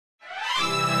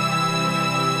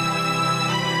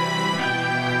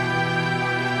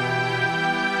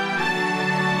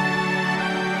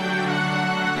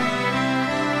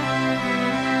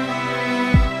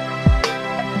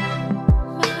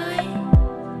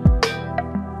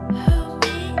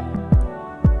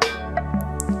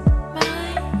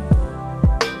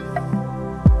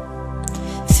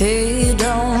feet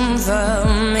don't fail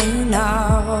me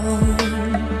now.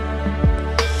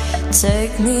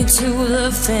 Take me to the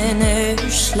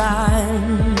finish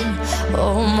line.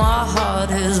 Oh, my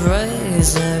heart is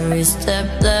raised every step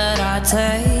that I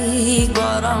take,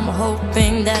 but I'm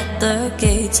hoping that the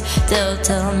gates, they'll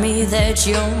tell me that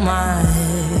you're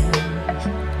mine.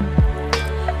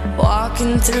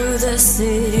 Walking through the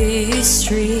city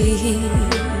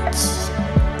streets,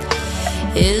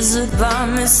 is it by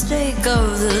mistake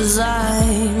of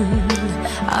design?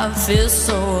 I feel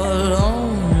so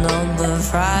alone on the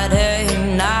Friday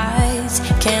nights.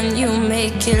 Can you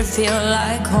make it feel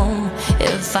like home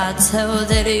if I tell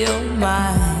that you're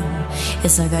mine?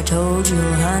 It's like I told you,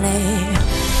 honey.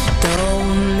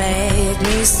 Don't make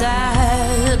me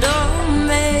sad, don't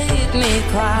make me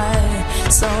cry.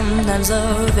 Sometimes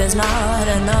love is not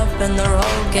enough and the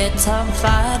road gets tough.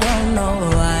 I don't know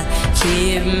why.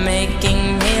 Keep making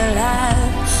me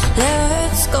laugh.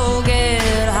 Let's go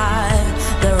get high.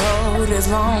 The road is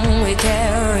long, we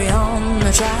carry on.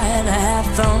 We try to have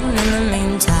fun in the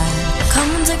meantime. Come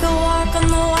and take a walk on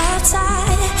the wild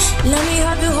side. Let me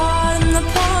hug your heart in the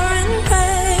pouring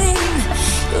rain.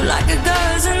 You're like a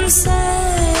girl's insane.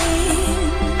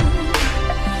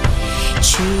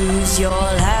 Choose your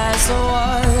last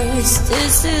words.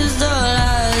 This is the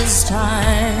last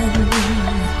time.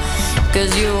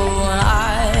 'Cause you and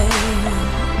I,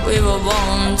 we were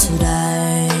born to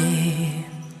die.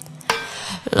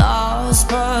 Lost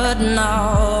but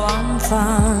now I'm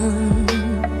found.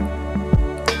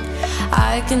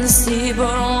 I can see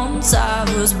but once I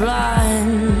was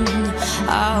blind.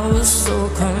 I was so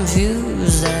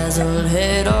confused as a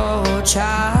little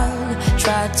child.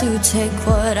 Tried to take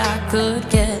what I could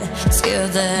get,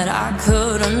 scared that I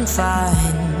couldn't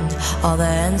find all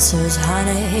the answers,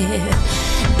 honey.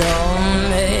 Don't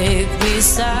make me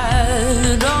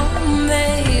sad, don't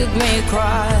make me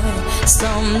cry.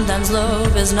 Sometimes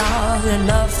love is not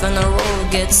enough and the road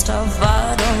gets tough.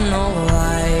 I don't know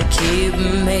why. Keep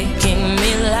making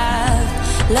me laugh.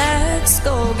 Let's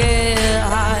go get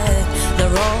high. The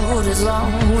road is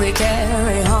long, we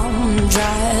carry on.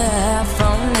 Try to have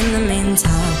fun in the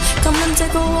meantime. Come and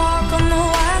take a walk on the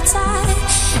wild side.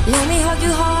 Let me hug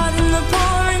your heart in the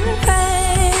pouring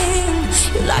rain.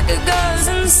 You're like a girl's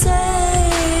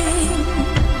insane.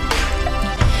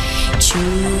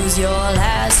 Choose your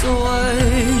last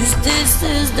words. This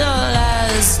is the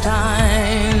last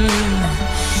time.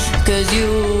 'Cause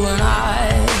you and I,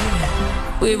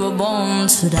 we were born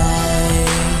to die.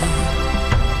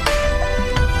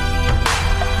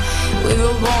 We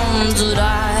were born to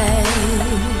die.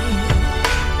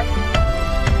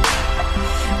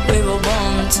 We were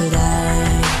born to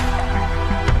die.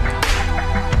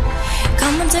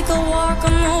 Come and take a walk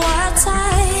on the wild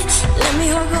side. Let me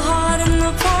hold your heart in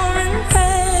the pouring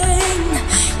rain.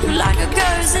 You're like a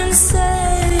girl's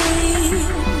insane.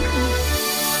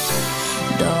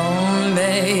 Don't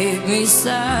make me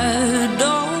sad,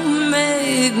 don't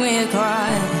make me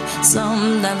cry.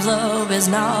 Sometimes love is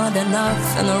not enough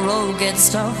and the road gets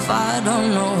tough. I don't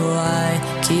know why.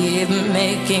 Keep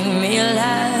making me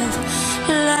laugh.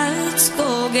 Let's go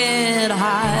get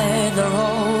high. The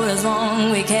road is long,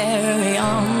 we carry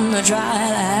on. We try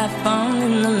to have fun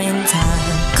in the meantime.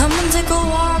 Come and take a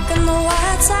walk on the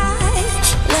wild side.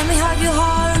 Let me hug your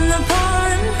heart in the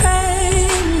pouring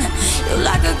rain. You're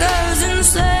like a girl's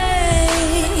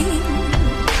insane.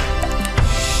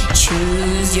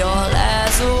 Choose your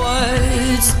last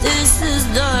words. This is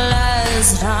the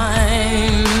last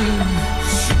time.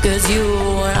 'Cause you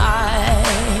and I,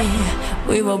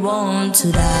 we were born to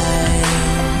die.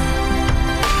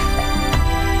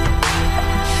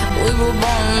 We were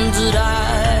born to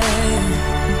die.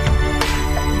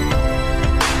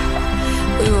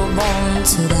 We were born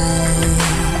to die.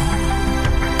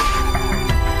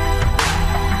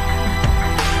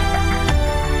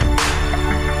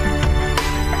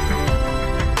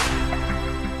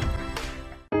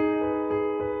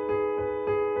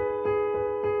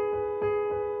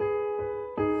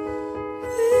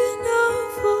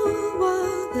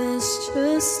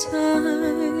 Just time.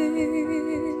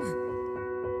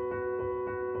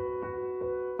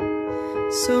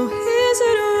 So is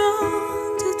it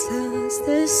wrong to test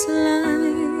this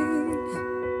line?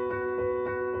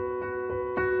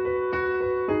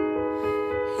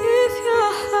 If your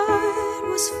heart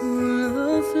was full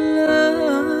of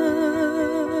love,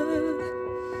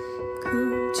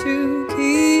 could you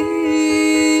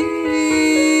keep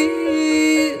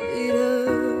it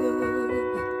up?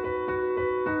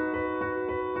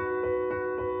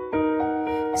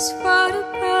 So what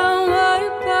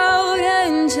about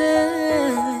angels?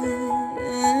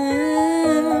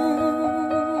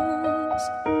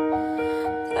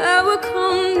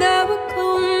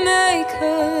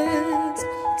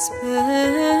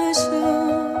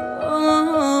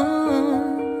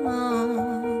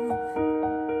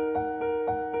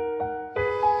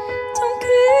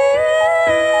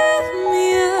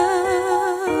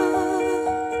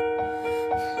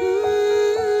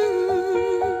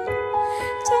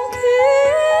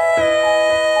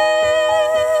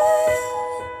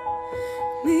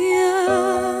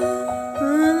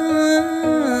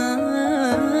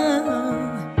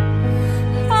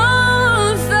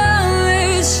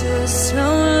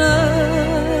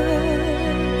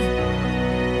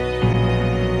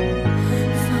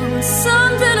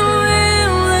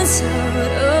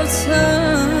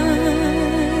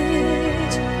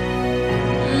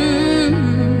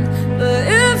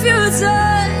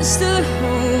 to the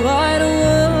whole wide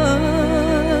world.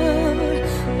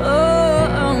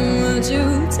 Oh, would you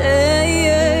take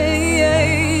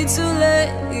to let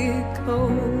it go?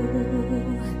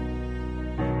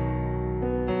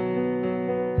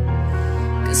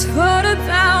 'Cause what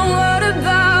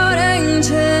about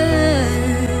angels?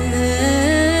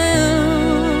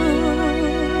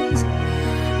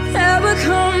 That would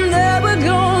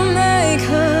gonna make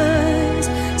us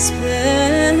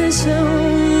special.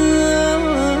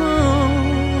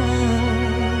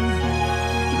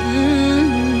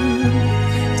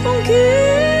 Don't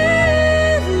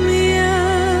give me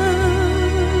up.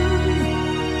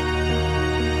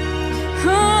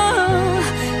 Oh,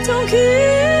 don't give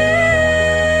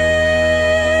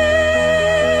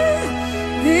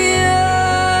me up.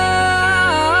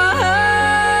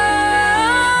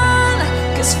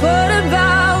 'Cause what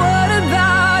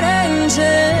about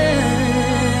angels?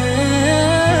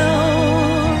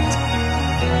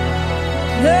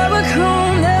 Never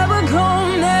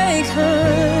gonna make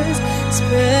us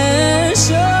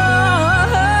special.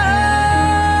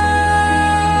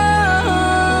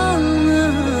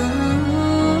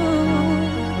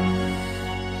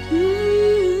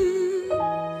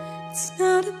 It's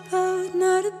not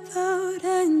about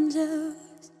angels.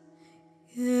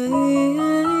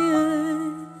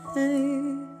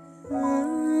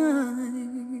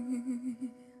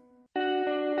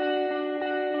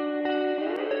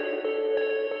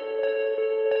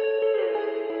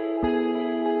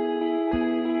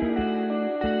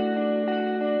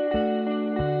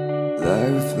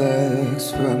 Light reflects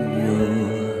from your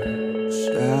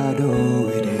shadow,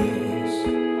 it is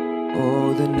all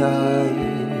that I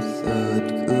thought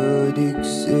could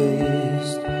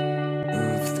exist.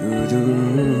 Move through the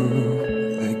room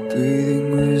like breathing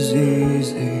was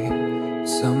easy.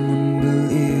 Someone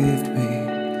believed me,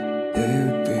 they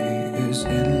would be as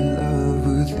in love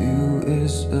with you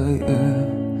as I am.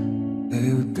 They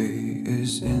would be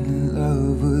as in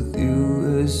love with you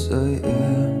as I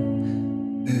am.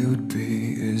 They would be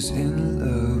as in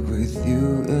love with you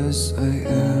as I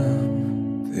am.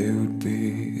 They would be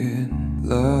in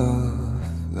love,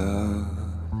 love,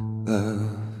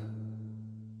 love.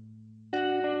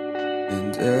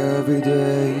 And every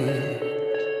day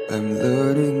I'm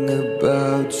learning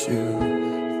about you,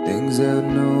 things that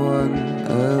no one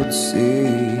else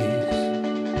sees.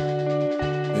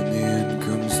 And the end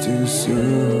comes too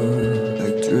soon,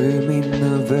 like dreaming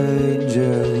of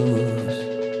angels.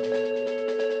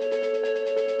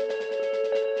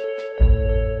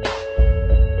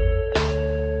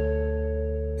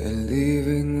 And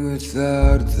leaving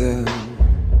without them.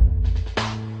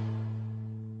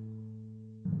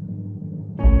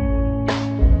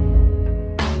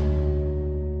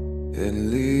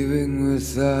 And leaving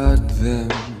without them.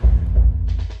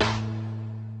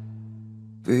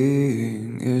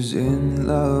 Being as in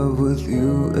love with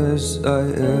you as I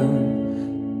am.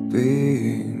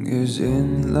 Being as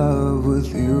in love with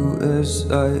you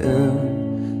as I am.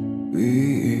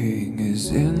 Being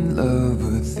as in love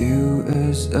with you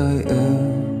as I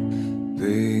am.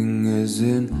 Being as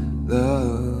in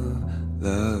love,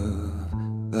 love,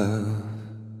 love.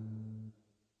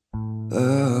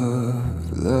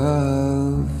 Love,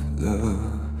 love,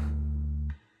 love.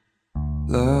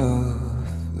 Love,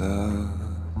 love,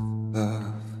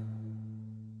 love.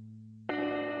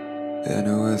 And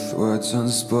with words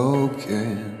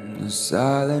unspoken, a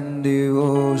silent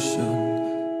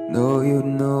devotion, know you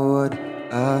know what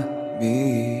I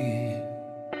mean.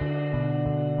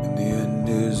 And the end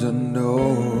is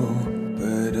unknown,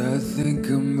 but I think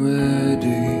I'm ready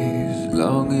as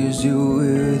long as you're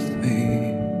with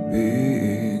me.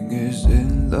 Being as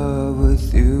in love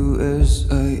with you as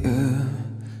I am.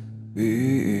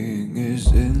 Being as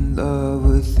in love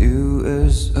with you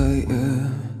as I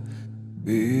am.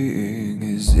 Being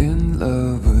as in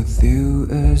love with you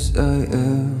as I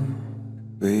am.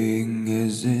 Being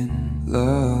as in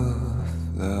love,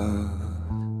 love,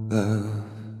 love.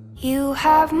 You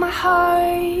have my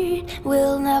heart,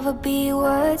 we'll never be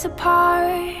words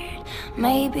apart.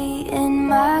 Maybe in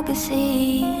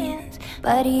magazines,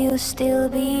 but you'll still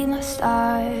be my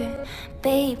star,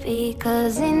 baby.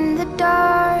 'Cause in the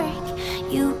dark,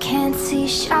 you can't see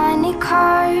shiny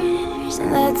cars,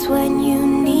 and that's when you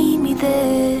need me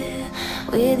there.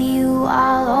 With you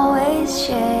I'll always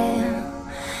share,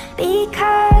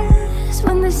 because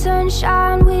when the sun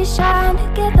shines, we shine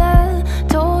together.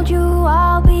 Told you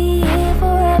I'll be here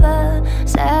forever,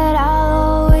 said I'll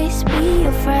always be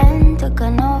your friend. Took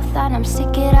an oath that I'm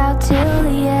stick it out till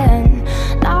the end.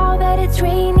 Now that it's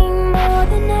raining more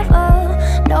than ever,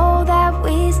 know that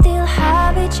we still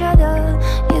have each other.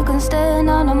 You can stand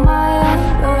under my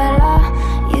umbrella,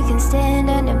 you can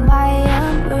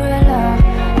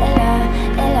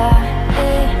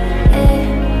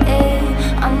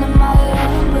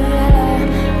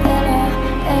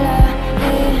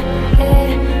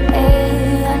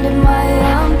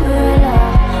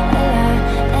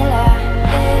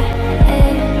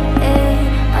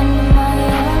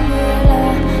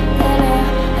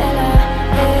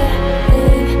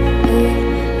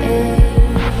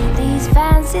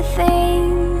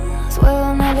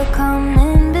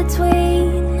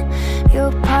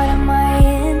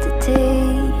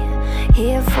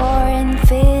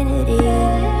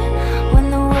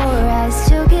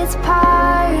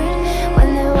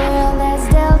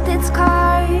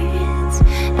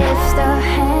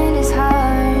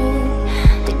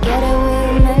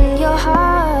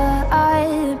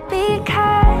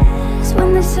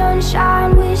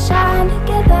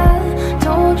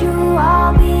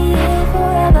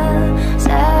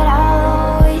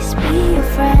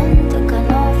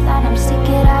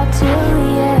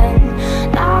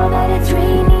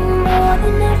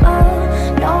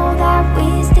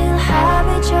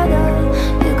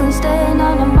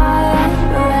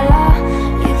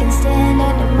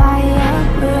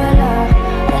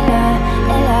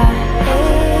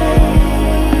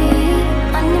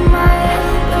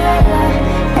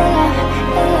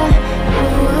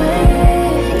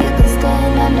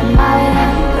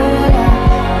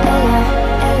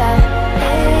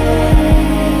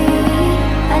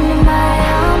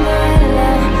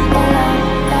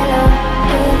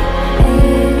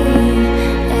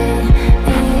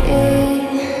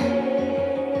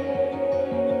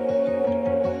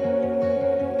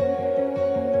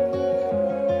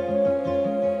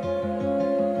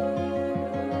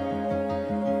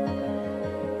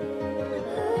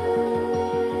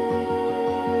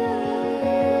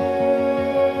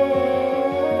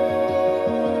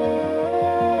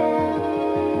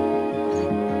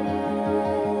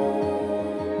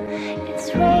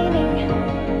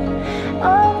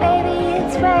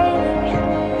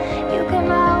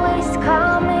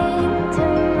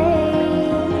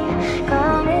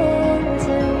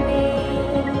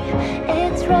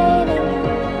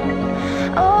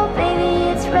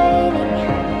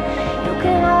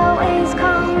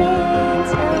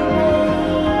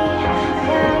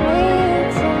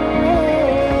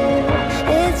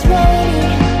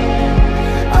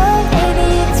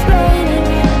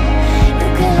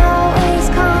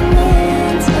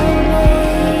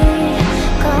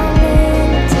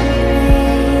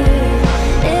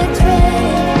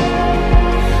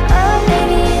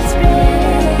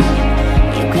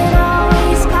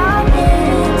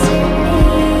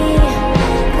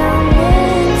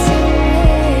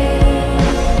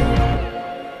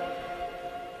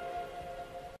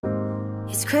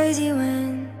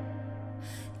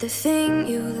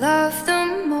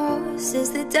this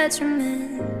is the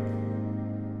detriment.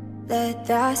 Let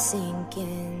that sink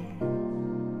in.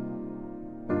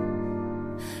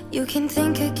 You can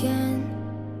think again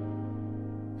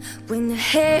when the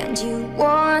hand you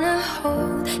wanna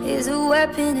hold is a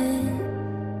weapon and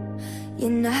you're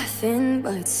nothing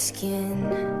but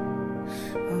skin.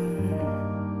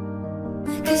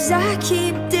 Cause I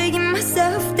keep digging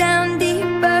myself down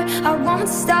deeper. I won't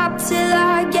stop till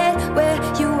I get where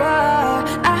you are.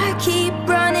 I keep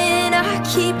running, I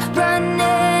keep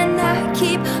running, I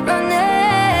keep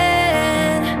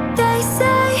running. They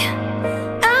say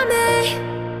I may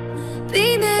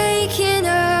be making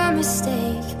a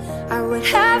mistake. I would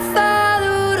have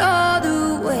followed all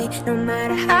the way, no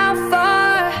matter how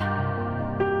far.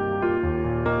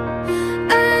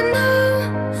 I know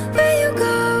where you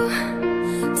go,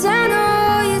 down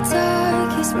all your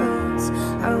darkest roads.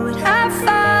 I would have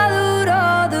followed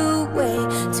all the way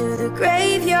to the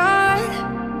graveyard.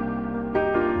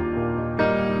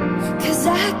 Cause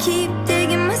I keep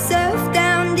digging myself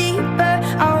down deeper.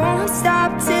 I won't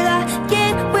stop till I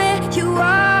get where you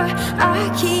are. I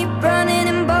keep running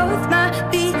and both my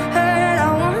feet hurt. I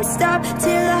won't stop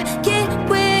till I get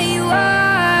where you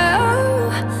are. Oh,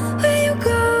 where you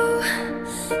go,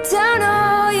 down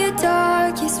all your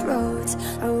darkest roads.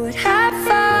 I would have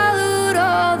followed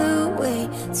all the way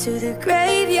to the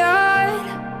graveyard.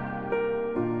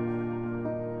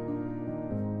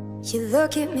 You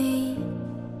look at me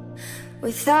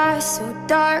with eyes so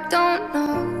dark, don't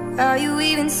know how you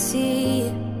even see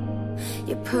it.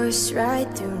 You push right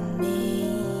through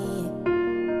me.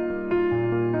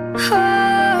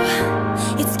 Oh,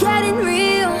 it's getting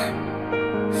real.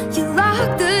 You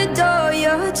lock the door,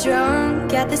 you're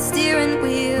drunk at the steering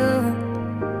wheel,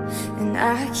 and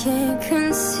I can't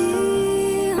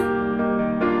conceal.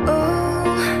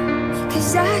 Oh,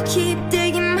 cause I keep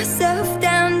digging myself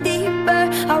down deeper.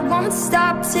 I won't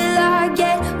stop till I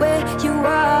get where you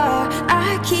are.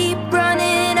 I keep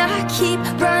running, I keep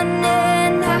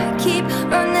running, I keep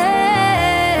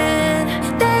running.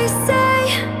 They say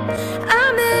I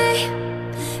may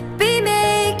be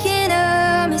making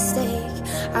a mistake.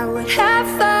 I would have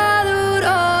followed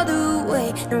all the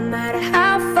way, no matter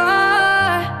how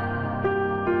far.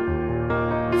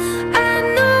 I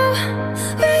know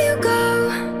where you go,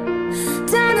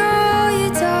 down all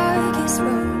your darkest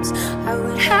roads. I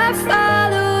would have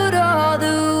followed all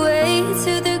the way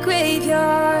to the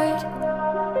graveyard.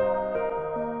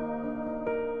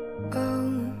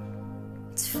 Oh,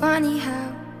 it's funny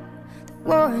how the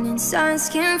warning signs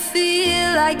can feel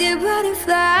like they're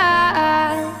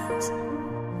butterflies.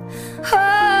 Oh,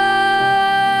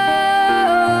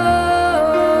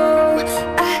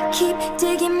 I keep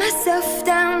digging myself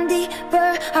down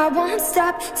deeper. I won't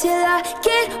stop till I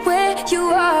get where you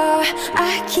are.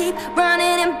 I keep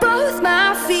running and both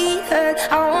my feet hurt.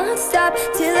 I won't stop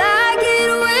till I get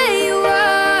where you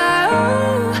are.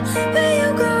 Oh, where you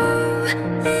go,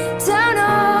 down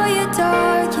all your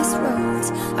darkest roads.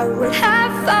 I would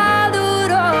have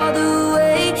followed all the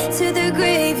way to the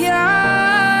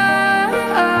graveyard.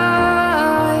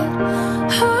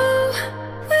 Oh,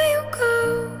 where you go,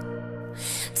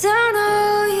 down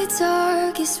all your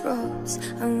darkest roads.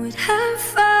 I would have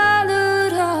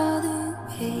followed all the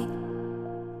way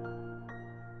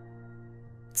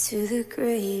to the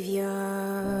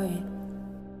graveyard.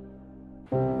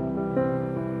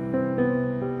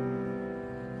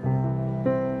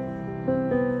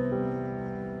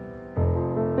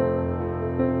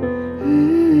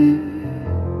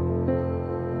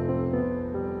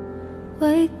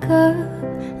 Wake up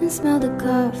and smell the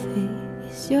coffee.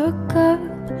 Is your cup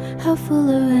half full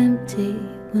or empty?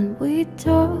 When we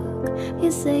talk,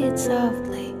 you say it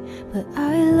softly, but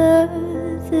I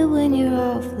love it when you're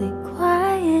awfully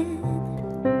quiet.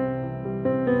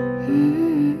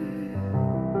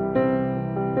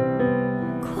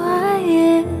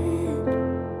 Quiet.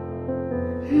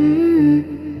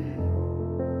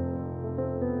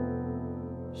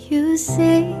 You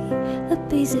see a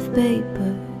piece of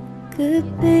paper could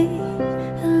be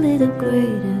a little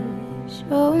greater.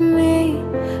 Show me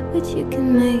what you can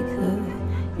make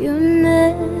of. You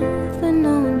never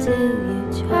know until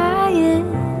you try it.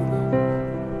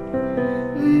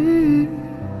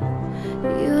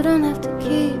 You don't have to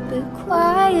keep it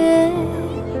quiet.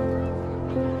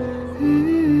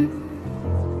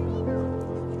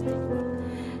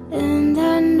 And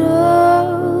I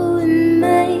know it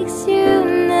makes you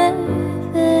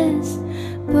nervous,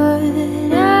 but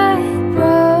I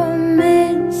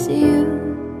promise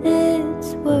you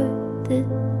it's worth it.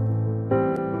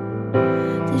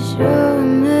 To show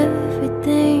 'em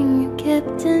everything you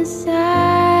kept inside.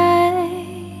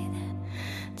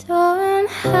 Don't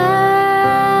hide.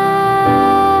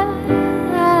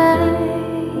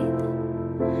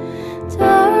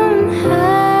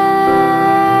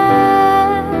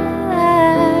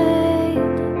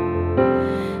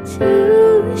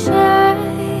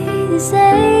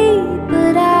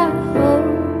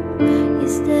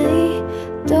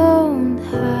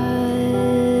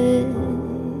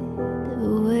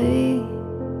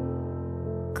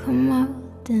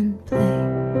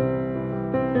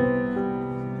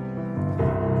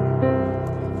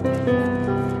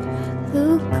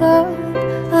 Look up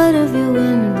out of your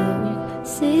window,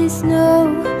 see snow,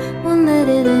 won't let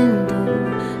it in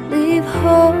though. Leave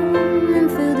home and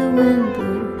fill the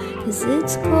window, 'cause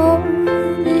it's cold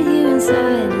to hear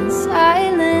inside in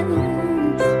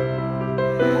silence.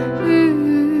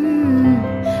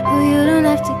 Oh, you don't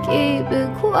have to keep it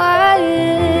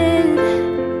quiet.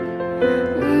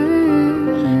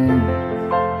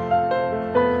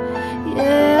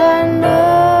 Yeah, I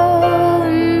know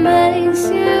it makes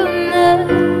you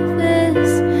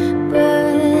nervous,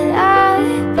 but I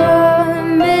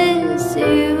promise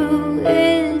you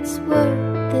it's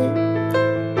worth it.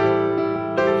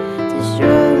 To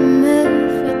show them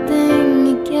everything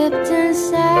you kept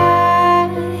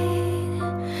inside.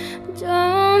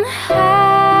 Don't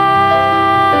hide,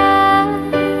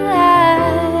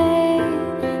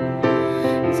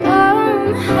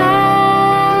 don't hide.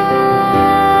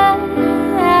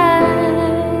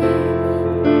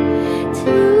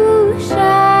 Too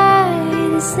shy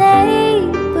to say,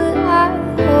 but I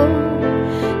hope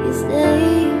you say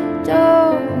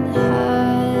don't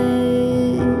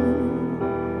hide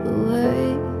away.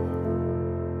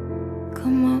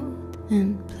 Come out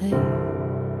and play.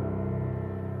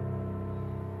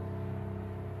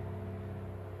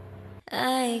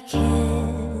 I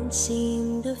can't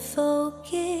seem to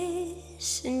focus,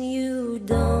 and you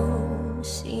don't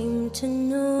seem to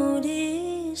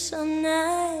notice I'm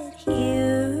not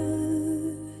here.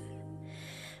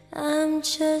 I'm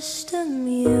just a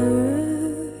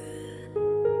mirror.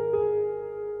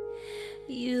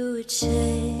 You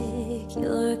check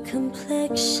your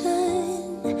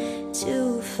complexion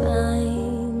to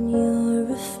find your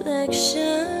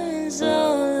reflections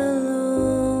all alone.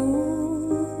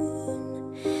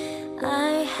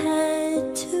 I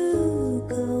had to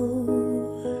go.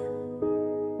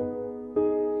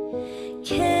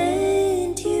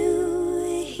 Can't you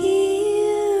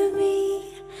hear me?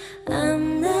 I'm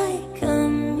not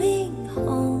coming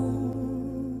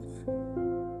home.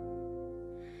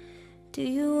 Do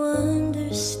you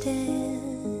understand?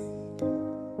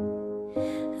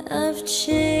 I've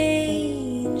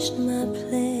changed my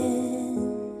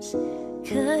plans,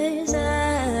 'cause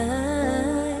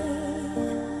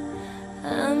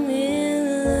I'm in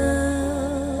love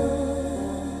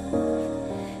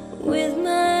with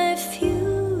my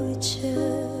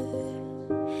future.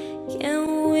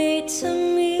 Can't wait to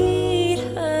meet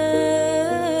her,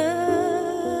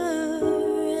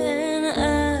 and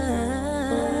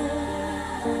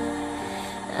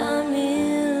I'm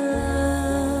in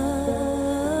love,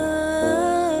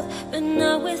 but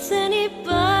not with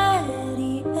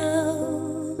anybody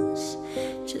else.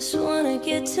 Just wanna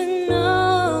get to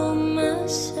know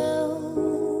myself.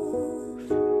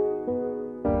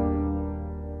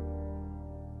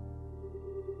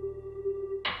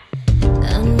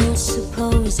 I know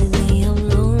supposedly I'm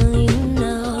lonely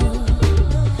now.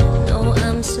 No,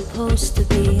 I'm supposed to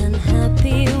be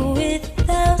unhappy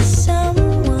without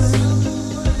someone,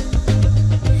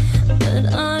 but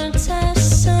aren't I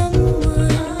someone?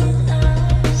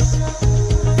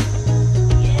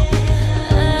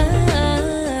 I'd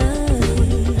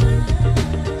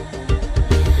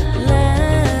like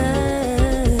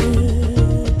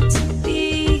to be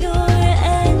your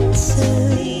answer,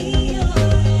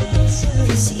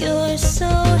 'cause you're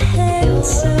so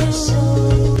handsome.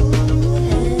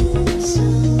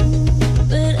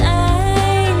 But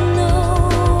I know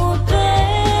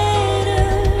better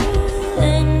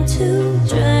than to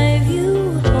drive you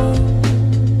home,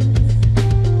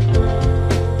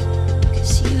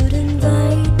 'cause you'd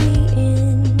invite me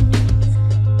in,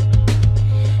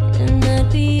 and I'd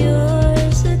be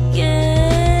yours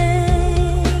again.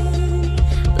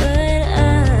 But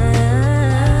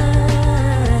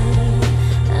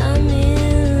I'm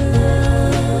in love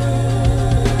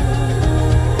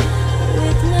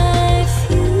with my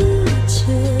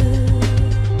future,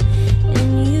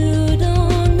 and you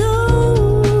don't know.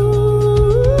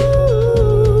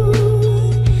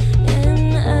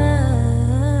 And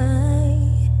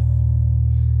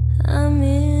I'm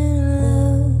in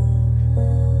love,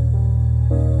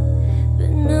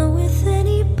 but not with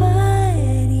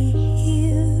anybody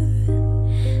here.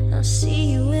 I'll see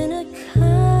you in a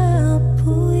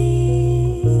couple years.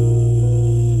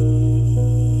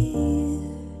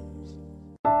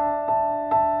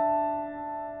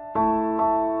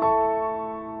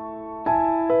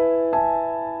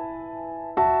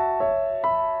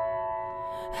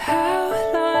 How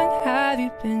long have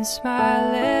you been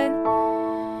smiling?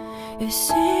 It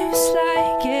seems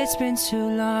like it's been too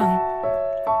long.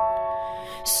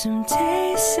 Some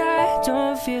days I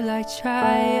don't feel like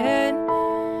trying.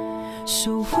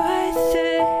 So what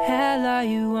the hell are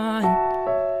you on?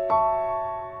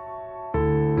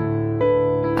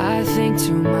 I think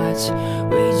too much,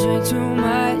 we drink too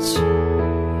much,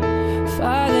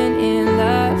 falling in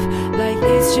love like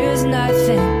it's just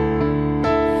nothing.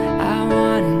 I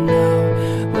wanna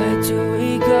know, where do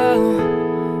we go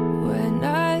when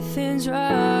nothing's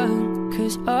wrong?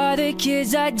 'Cause all the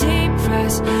kids are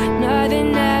depressed,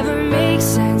 nothing ever makes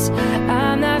sense.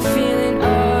 I'm not feeling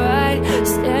alright,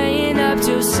 staying up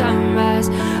till sunrise,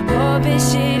 hoping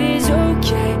shit is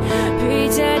okay,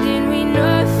 pretending we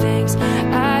know things.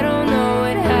 I don't know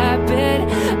what happened,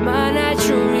 my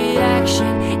natural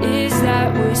reaction is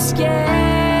that we're scared.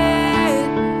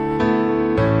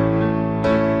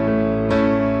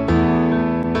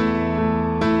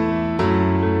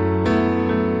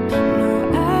 No,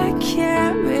 I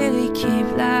can't really keep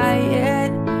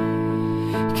lying,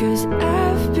 'cause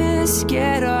I've been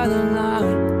scared all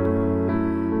along.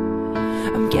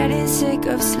 I'm getting sick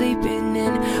of sleeping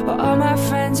in while all my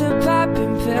friends are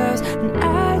popping pills, and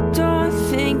I don't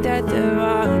think that they're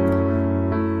wrong.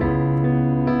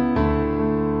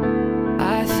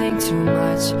 I think too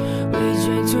much, we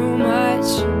drink too much,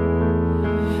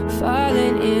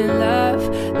 falling in love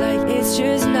like it's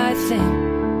just nothing.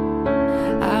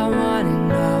 I wanna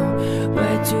know,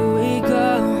 where do we go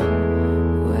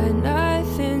when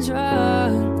nothing's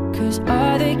wrong? 'Cause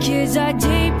all the kids are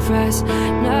depressed,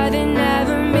 nothing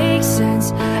ever makes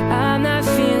sense. I'm not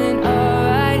feeling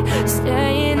alright,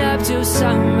 staying up till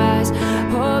sunrise,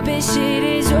 hoping shit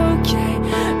is okay,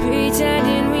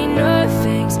 pretending we know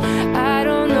things. I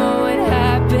don't know what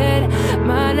happened,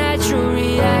 my natural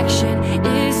reaction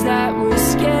is that we're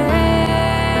scared.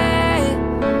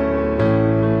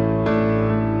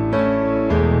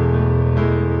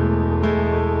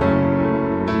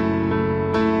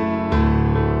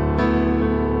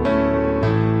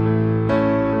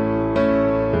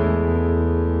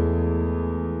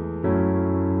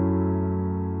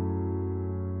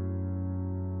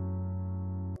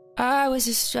 I was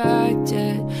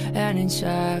distracted and in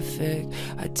traffic,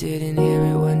 I didn't hear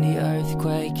it when the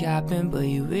earthquake happened. But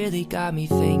you really got me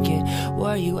thinking,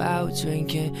 were you out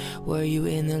drinking? Were you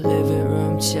in the living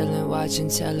room chilling, watching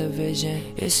television?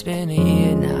 It's been a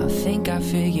year now, think I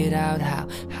figured out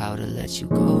how to let you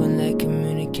go and let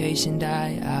communication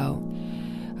die out.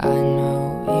 I know,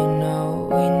 you know,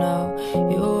 we know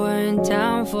you weren't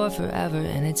down for forever,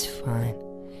 and it's fine.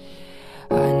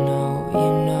 I know,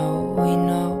 you know, we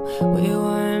know we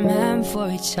weren't meant for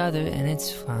each other, and it's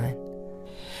fine.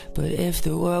 But if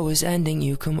the world was ending,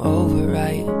 you come over,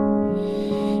 right?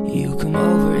 You come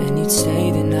over and you'd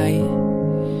stay the night.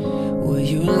 Will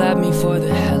you love me for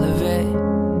the hell of it?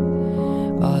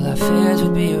 All our fears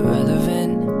would be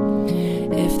irrelevant.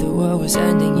 If the world was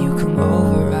ending, you come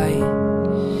over, right?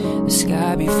 The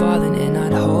sky be falling and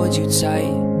I'd hold you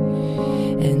tight,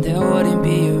 and there wouldn't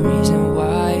be a reason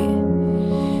why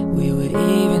we would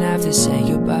even have to say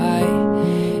goodbye.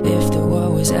 If the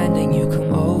world was ending, you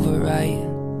come over, right?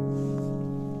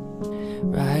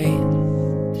 Right?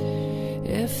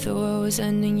 If the world was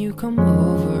ending, you come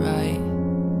over, right?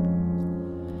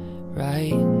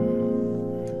 Right?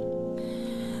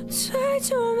 Try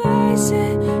to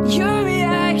imagine your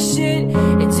reaction.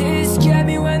 It just scared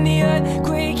me when the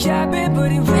earthquake happened,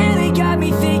 but it really got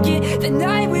me thinking. The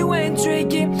night we went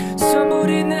drinking, stumbled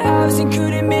in the house and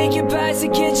couldn't make it past the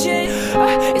kitchen.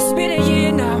 It's been a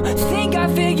year now, think I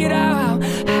figured out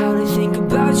how to think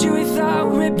about you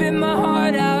without ripping my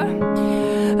heart out.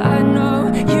 I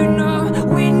know, you know,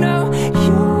 we know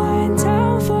you weren't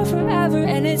down for forever,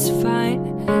 and it's fine.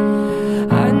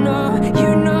 I know,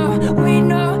 you know, we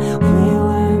know we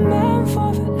weren't meant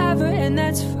for forever, and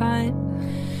that's fine.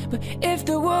 But if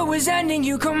the world was ending,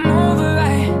 you come over,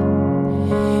 right?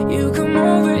 You come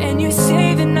over and you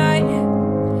save the night.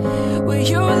 Will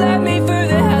you love me for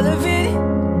the hell of it?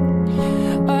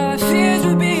 All our fears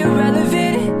would be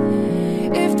irrelevant.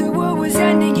 If the world was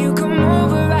ending, you come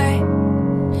over, right?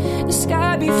 The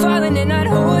sky be falling and I'd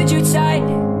hold you tight,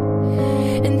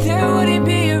 and there wouldn't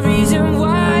be a reason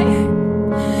why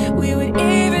we would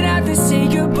even have to say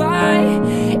goodbye.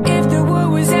 If the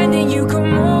world was ending, you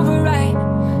come over, right?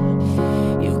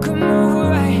 You come over,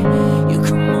 right? You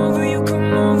come over, you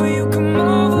come over, you come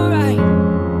over, right?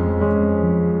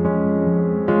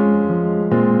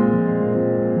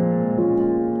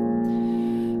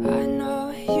 I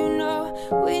know, you know,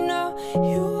 we know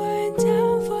you weren't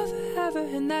down for forever,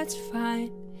 and that's fine.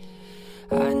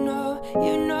 I know,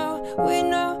 you know, we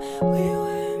know we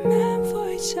weren't meant for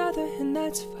each other, and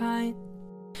that's fine.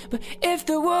 But if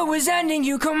the world was ending,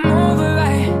 you come over,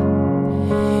 right?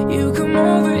 You come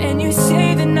over and you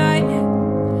save the night.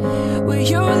 Will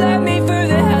you love me for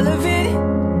the hell of it?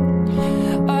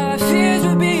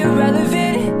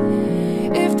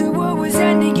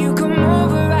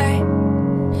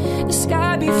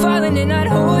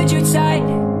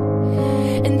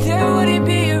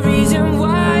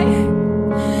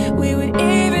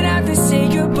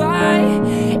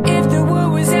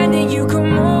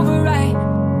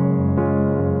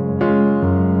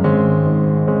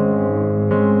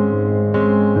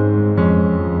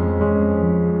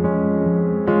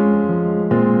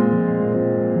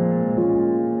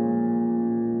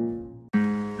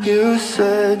 You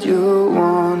said you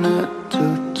wanted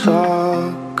to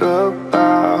talk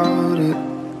about it.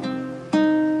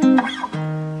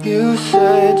 You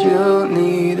said you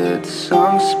needed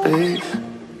some space.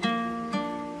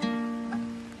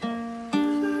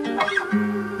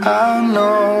 I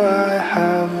know I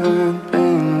haven't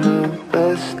been the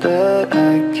best that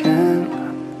I can,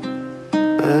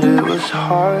 but it was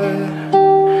hard,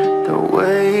 the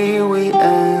way we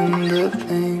ended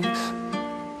things.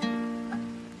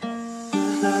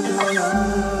 Like the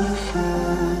world is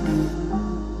ending,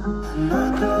 and I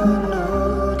don't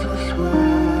know just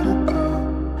where to go.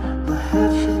 My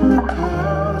head's in the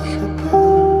clouds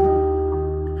again,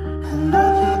 and I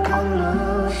think I'm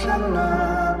losing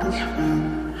my best friend.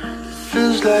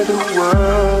 Feels like the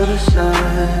world is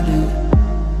ending,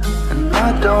 and I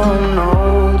don't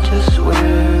know just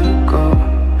where to go.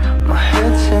 My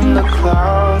head's in the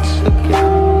clouds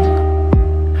again,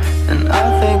 and I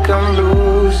think I'm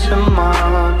losing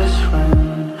my best friend.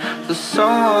 The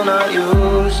someone I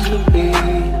used to be.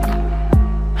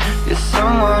 You're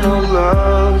someone who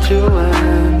loved you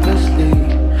endlessly,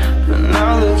 but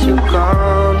now that you're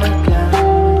gone again,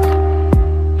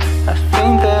 I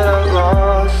think that I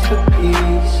lost a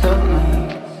piece of me.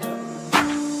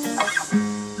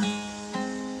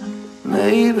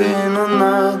 Maybe in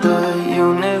another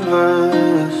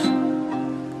universe,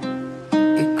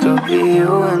 it could be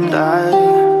you and I.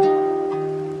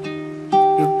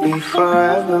 You'll be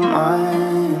forever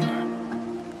mine.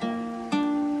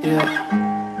 Yeah.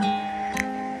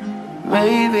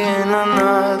 Maybe in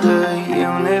another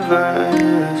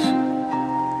universe,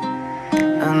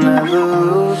 I'll never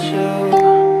lose you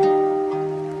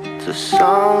to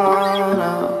someone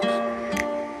else.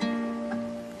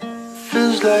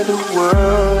 Feels like the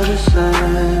world is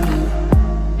ending,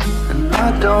 and I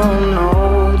don't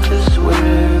know just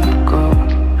where to go.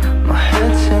 My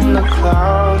head's in the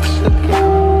clouds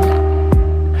again,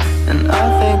 and I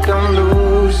think I'm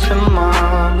losing my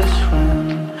best friend.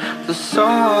 The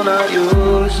someone I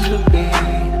used to be.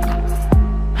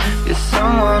 You're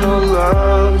someone who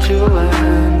loved you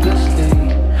endlessly,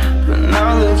 but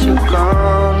now that you're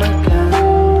gone again,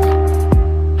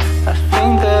 I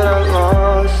think that I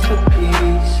lost a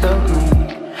piece of me.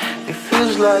 It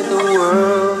feels like the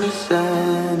world is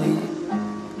ending.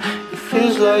 It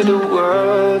feels like the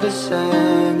world is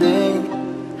ending.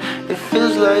 It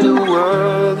feels like the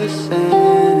world is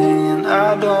ending, and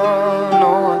I don't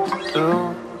know what to do.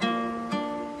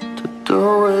 Do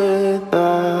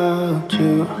without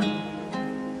you,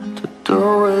 to do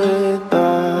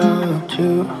without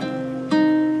you,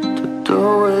 to do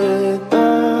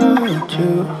without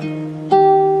you,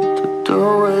 to do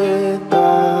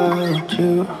without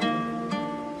you,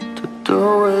 to do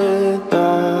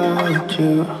without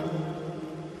you.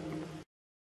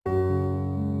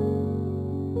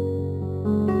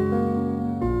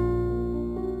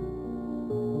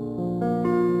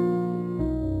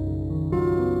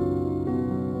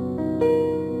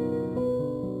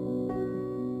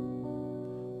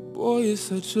 Boy, you're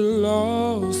such a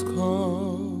lost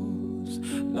cause.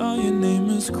 Now your name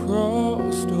is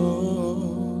crossed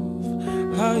off.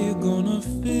 How you gonna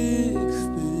fix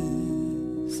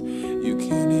this? You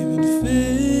can't even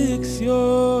fix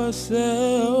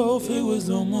yourself. It was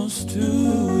almost 2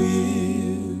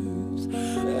 years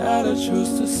that I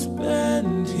chose to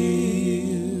spend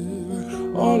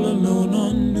here, all alone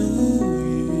on New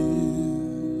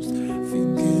Year's,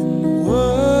 thinking,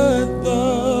 what the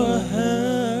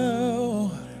hell?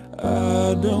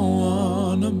 I don't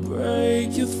wanna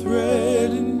break your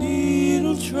thread and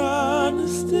needle, trying to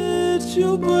stitch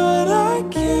you, but I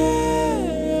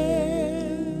can't.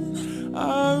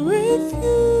 I refuse.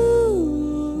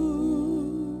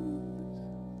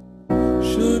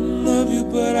 Shouldn't love you,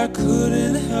 but I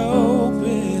couldn't help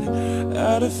it.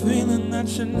 Had a feeling that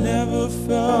you never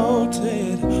felt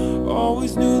it.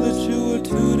 Always knew that you were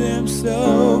too damn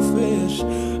selfish.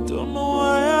 Don't know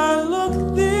why I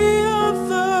looked the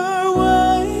other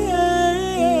way.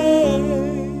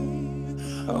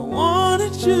 I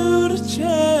wanted you to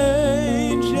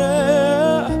change,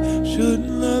 yeah. Shouldn't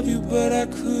love you, but I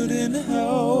couldn't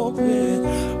help it.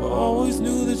 Always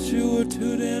knew that you were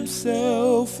too damn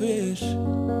selfish.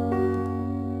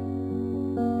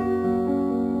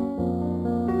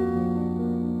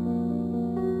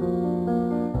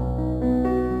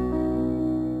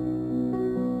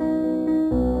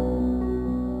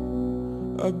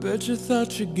 I bet you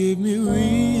thought you gave me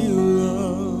real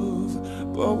love,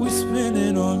 but we spent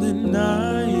it all in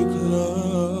nightclubs.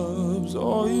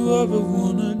 All you ever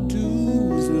wanna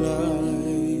do is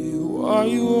lie. Why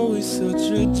you always such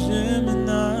a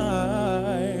Gemini?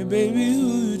 Baby, who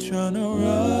you trying to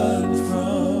run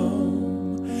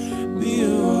from me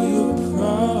or all your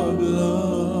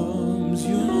problems.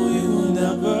 You know you will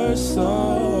never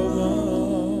solve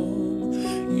them.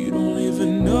 You don't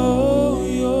even know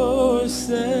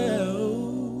yourself.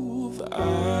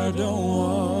 I don't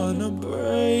wanna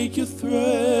break your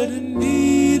thread and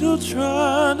needle,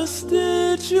 trying to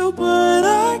stitch you, but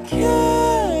I can't.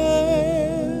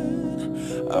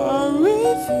 I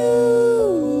refuse.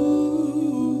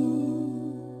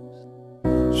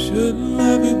 Shouldn't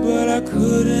love you, but I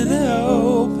couldn't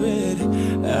help it.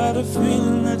 Had a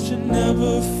feeling that you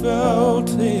never felt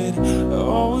it. I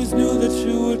always knew that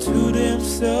you were too damn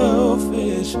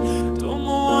selfish. Don't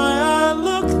know why I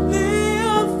looked the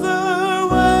other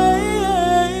way.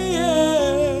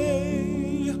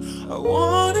 I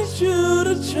wanted you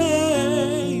to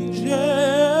change,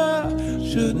 yeah.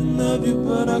 Shouldn't love you,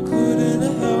 but I couldn't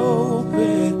help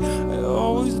it. I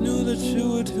always knew that you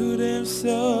were too damn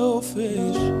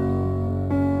selfish.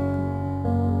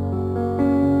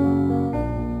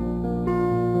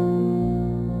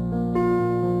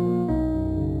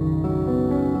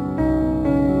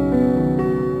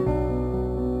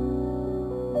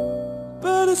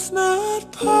 But it's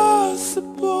not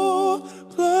possible.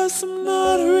 Plus I'm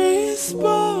not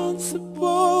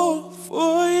responsible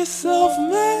for your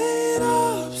self-made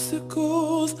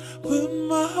obstacles. Put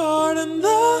my heart in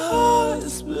the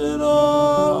hospital.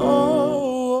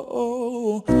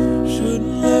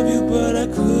 Shouldn't love you, but I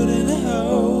couldn't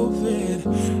help it.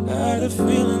 Had a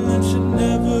feeling that you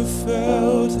never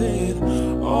felt it.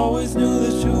 Always knew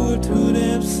that you were too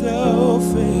damn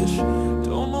selfish.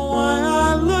 Don't know why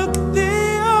I looked the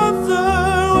other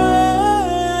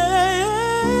way.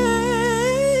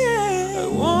 I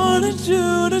wanted you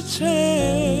to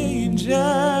change,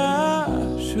 yeah.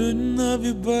 Shouldn't love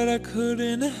you, but I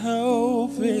couldn't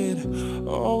help it.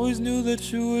 Always knew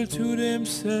that you were too damn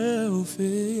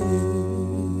selfish.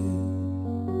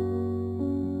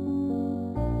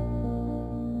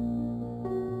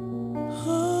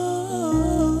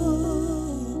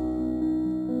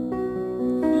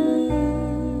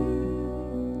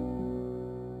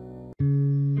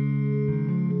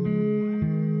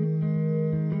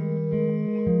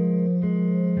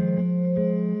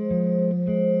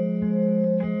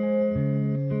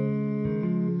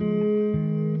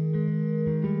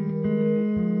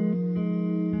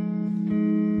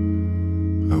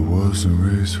 I wasn't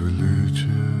raised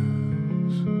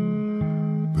religious,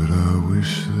 but I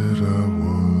wish that I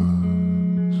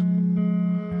was.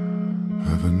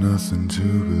 Having nothing to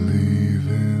believe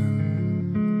in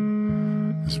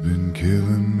has been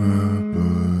killing my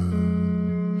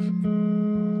buzz.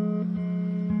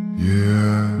 Yeah,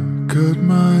 I cut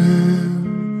my hair,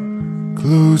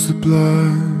 closed the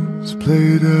blinds,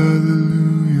 played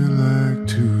Hallelujah like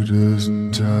 2 dozen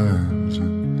times.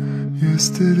 And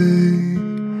yesterday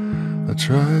I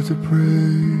tried to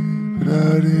pray, but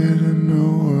I didn't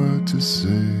know what to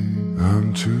say.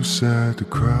 I'm too sad to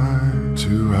cry,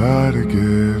 too high to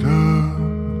get up.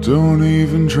 Don't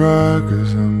even try,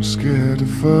 'cause I'm scared to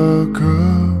fuck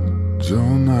up.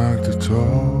 Don't like to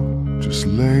talk, just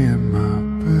lay in my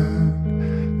bed.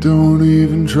 Don't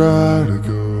even try to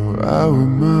go out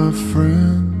with my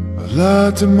friend. I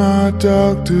lied to my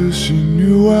doctor, she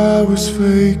knew I was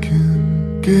faking.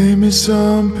 Gave me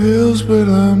some pills, but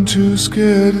I'm too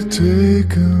scared to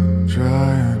take them.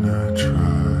 Try and I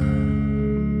try,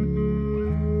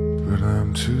 but I'm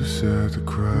too sad to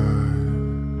cry.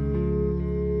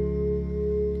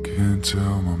 Can't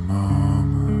tell my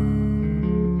mama,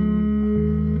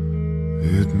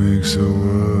 it makes her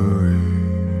worry.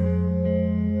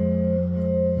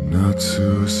 Not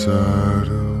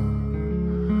suicidal,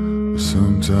 but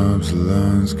sometimes the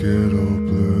lines get all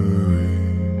blurry.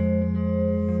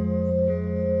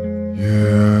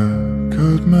 Yeah, I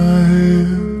cut my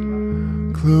hair,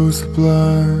 closed the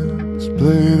blinds,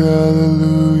 played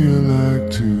Hallelujah like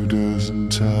 2 dozen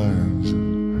times.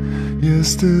 And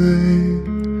yesterday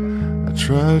I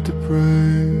tried to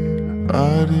pray, I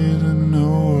didn't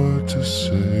know what to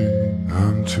say.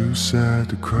 I'm too sad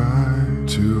to cry,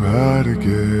 too high to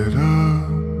get up.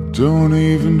 Don't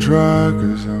even try,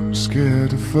 'cause I'm scared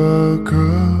to fuck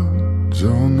up.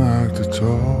 Don't like to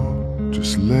talk,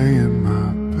 just lay in my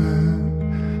bed.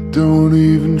 Don't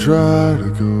even try to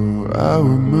go out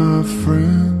with my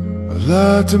friend. I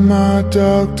lied to my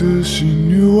doctor, she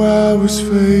knew I was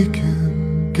faking.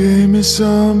 Gave me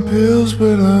some pills,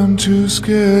 but I'm too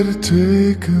scared to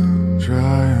take them.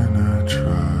 Try and I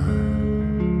try,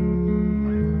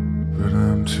 but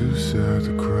I'm too sad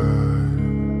to cry.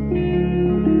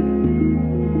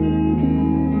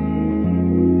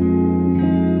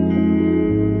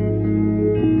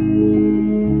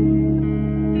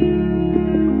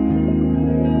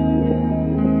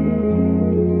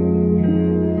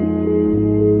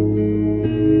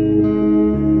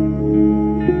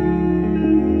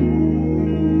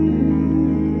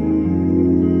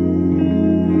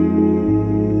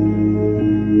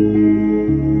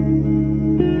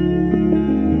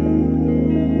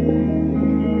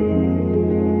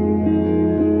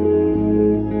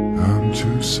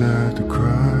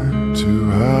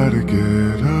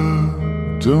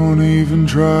 Don't even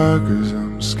try, 'cause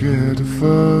I'm scared to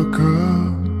fuck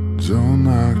up. Don't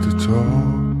like to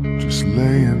talk, just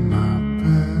lay in my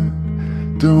bed.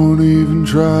 Don't even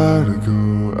try to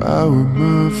go out with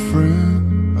my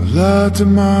friend. I lied to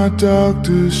my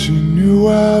doctor, she knew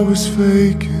I was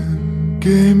faking.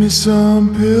 Gave me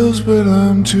some pills, but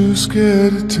I'm too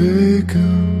scared to take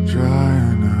them. Try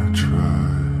and I try,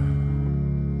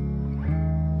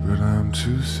 but I'm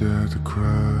too sad to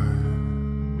cry.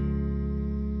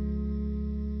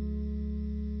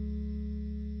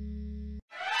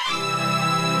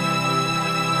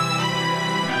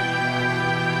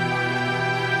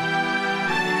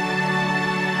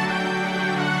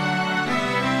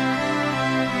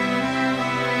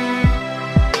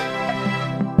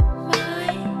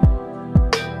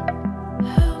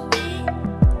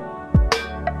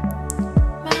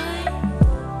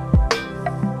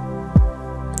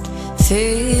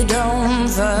 Feet don't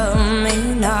fail me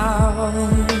now.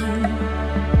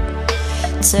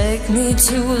 Take me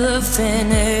to the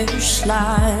finish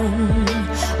line.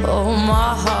 Oh,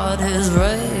 my heart is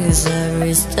raised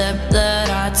every step that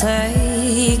I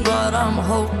take, but I'm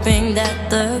hoping that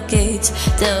the gates,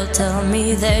 they'll tell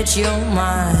me that you're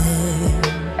mine.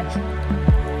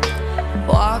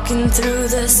 Walking through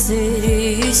the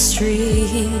city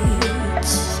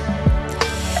streets,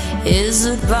 is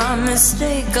it by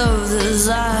mistake of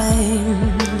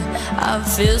design? I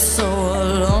feel so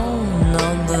alone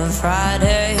on the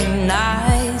Friday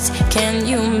nights. Can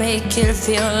you make it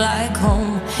feel like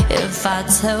home if I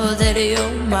tell that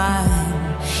you're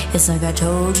mine? It's like I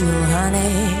told you,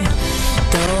 honey.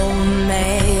 Don't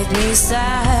make me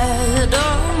sad,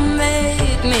 don't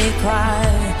make me cry.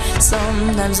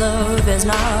 Sometimes love is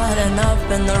not enough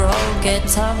and the road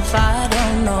gets tough. I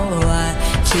don't know why.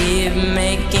 Keep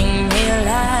making me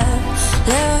laugh.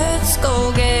 Let's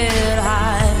go get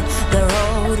high. The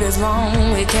road is long,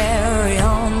 we carry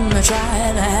on. We try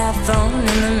to have fun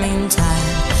in the meantime.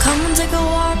 Come and take a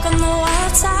walk on the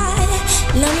wild side.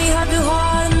 Let me hug you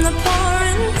hard in the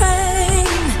pouring rain.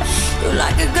 You're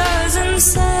like a girl's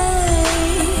insane.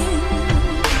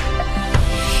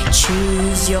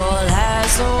 Choose your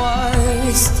last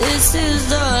words. This is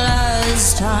the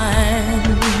last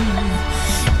time.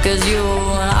 'Cause you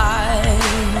and I,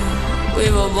 we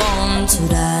were born to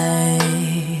die.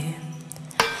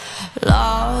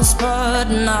 Lost but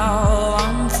now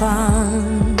I'm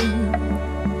found.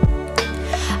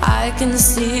 I can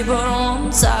see but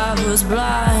once I was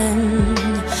blind.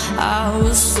 I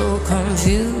was so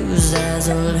confused as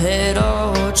a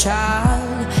little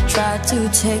child. Tried to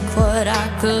take what I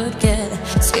could get,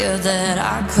 scared that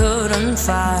I couldn't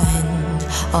find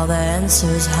all the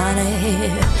answers,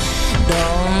 honey.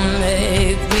 Don't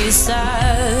make me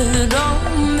sad,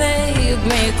 don't make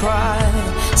me cry.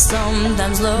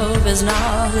 Sometimes love is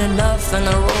not enough and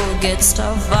the road gets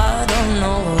tough. I don't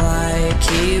know why.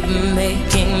 Keep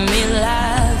making me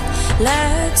laugh.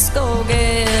 Let's go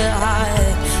get high.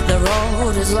 The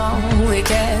road is long, we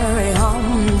carry on.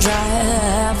 Try to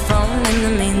have fun in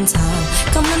the meantime.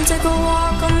 Come and take a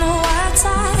walk on the wild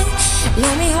side.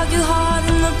 Let me hug you hard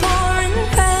in the pouring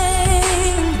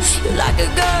rain. You're like a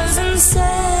girl's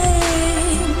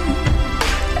insane.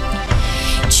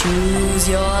 Choose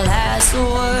your last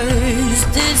words.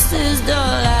 This is the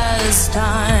last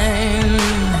time.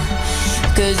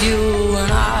 'Cause you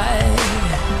and I,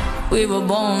 we were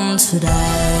born to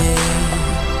die.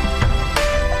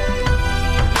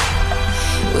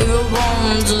 We were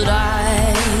born to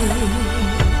die.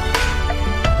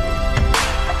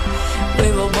 We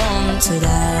were born to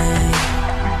die.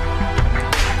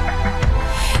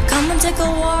 Come and take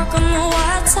a walk on the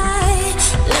wild side.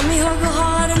 Let me hug you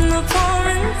hard in the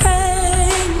pouring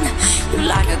rain. You're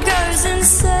like a girl's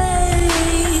insane.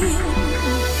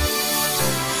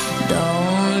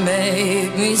 Don't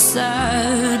make me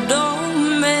sad,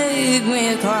 don't make me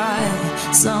cry.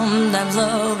 Sometimes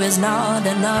love is not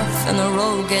enough and the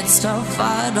road gets tough.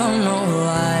 I don't know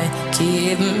why.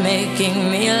 Keep making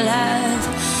me laugh.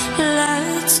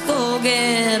 Let's go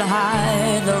get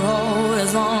high. The road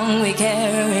is long, we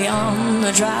carry on.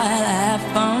 We try to have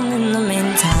fun in the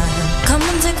meantime. Come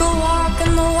and take a walk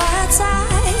on the wild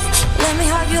side. Let me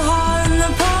hug you hard in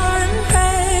the pouring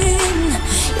rain.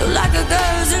 You're like a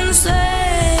girl's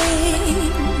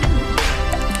insane.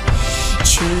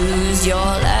 Choose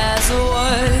your last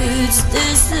words.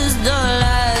 This is the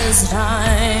last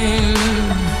time.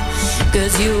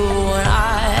 'Cause you and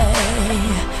I,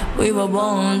 we were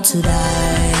born to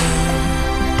die.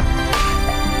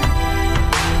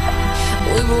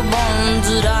 We were born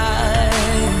to die.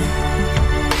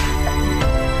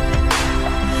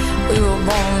 We were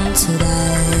born to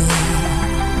die.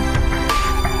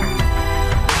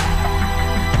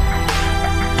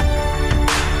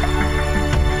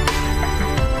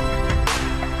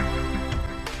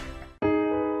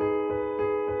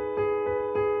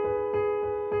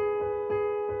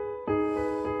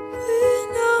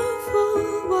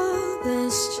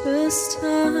 this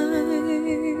time.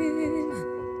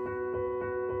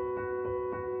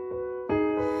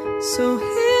 So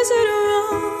is it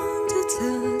wrong to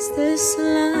test this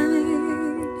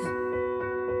line?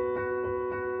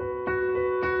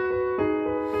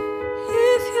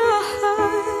 If your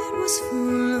heart was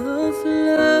full of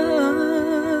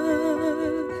love,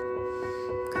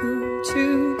 could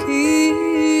you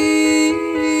keep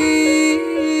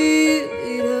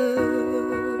it up?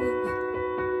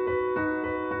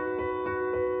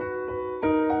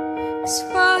 'Cause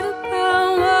what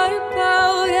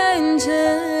about angels?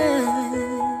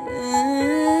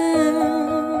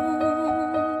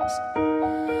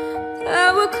 That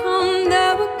would come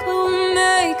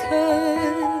make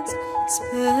us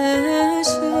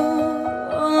special.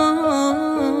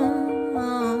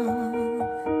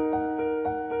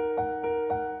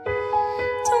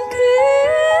 Don't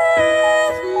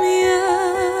give me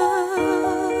up.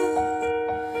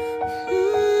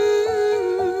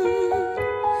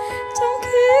 Don't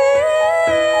give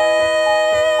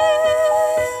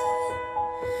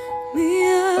me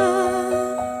up.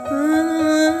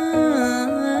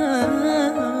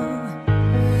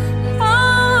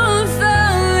 Oh,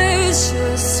 that is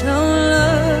just how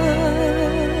love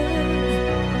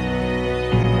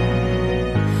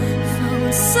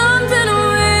found something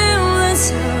real that's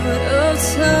out of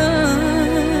touch.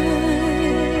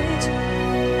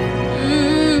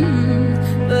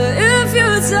 But if you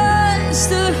touch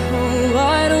the whole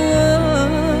wide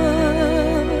world,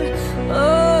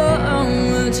 oh,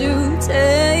 would you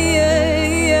take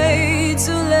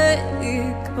to let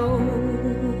it go?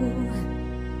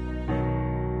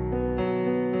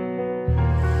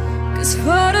 'Cause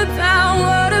what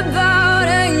about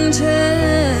angels?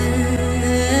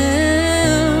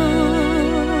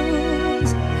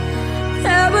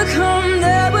 That would come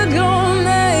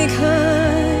make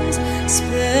us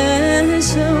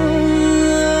special.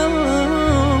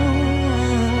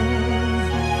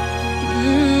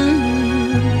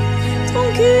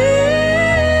 Don't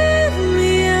give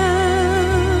me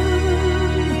up.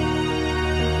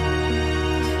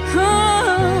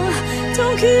 Oh,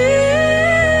 don't give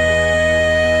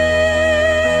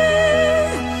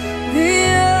me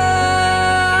up.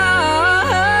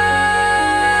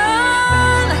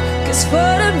 'Cause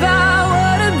what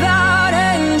about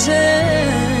angels?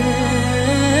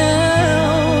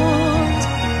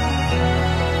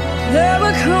 That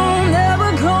would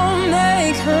come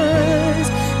make us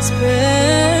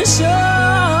special.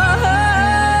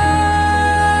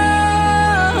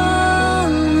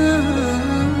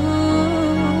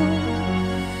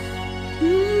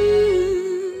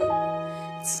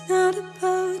 It's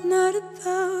not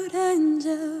about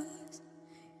angels.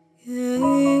 Yeah.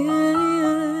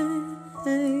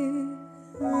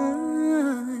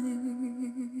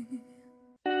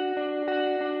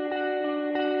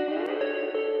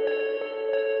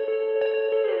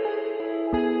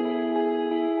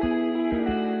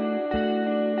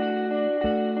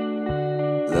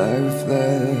 Light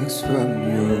reflects from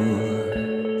your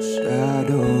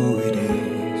shadow, it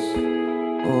is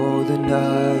all the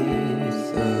night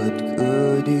thought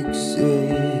could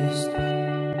exist.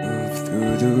 Move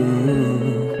through the room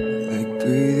like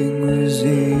breathing was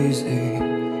easy.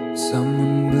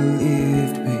 Someone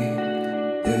believed me,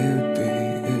 they would be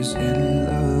as in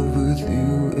love with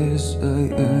you as I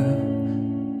am.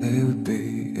 They would be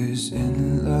as in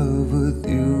love with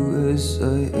you as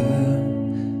I am.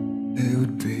 They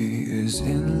would be as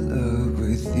in love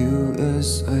with you as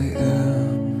I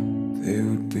am. They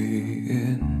would be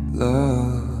in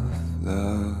love,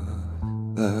 love,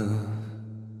 love.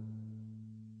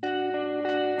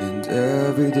 And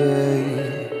every day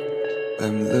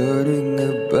I'm learning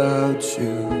about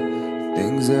you,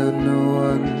 things that no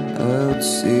one else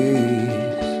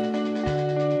sees.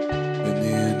 And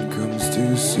the end comes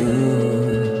too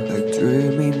soon, like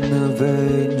dreaming of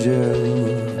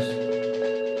angels.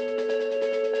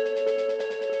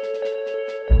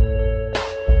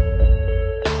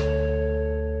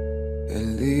 And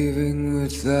leaving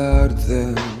without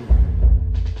them.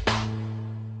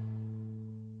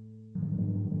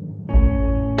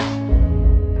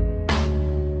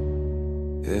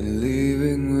 And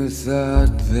leaving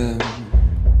without them.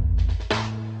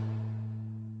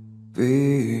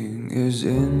 Being as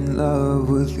in love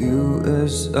with you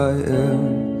as I am.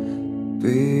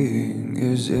 Being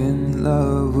as in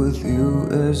love with you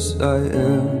as I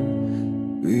am.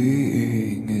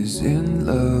 Being as in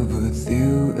love with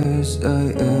you as I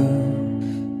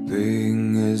am.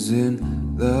 Being as in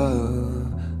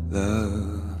love,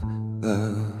 love,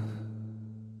 love.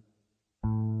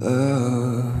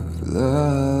 Love,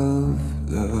 love,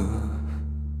 love,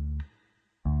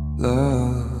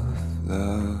 love,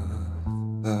 love,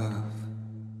 love.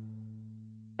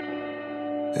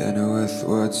 And with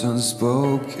words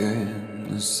unspoken,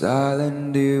 a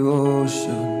silent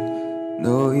devotion,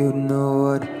 know you know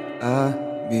what I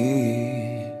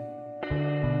mean.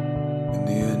 And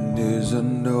the end is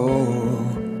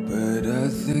unknown, but I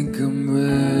think I'm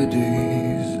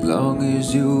ready as long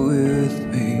as you're with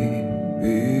me.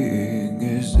 Being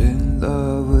is in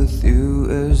love with you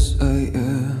as I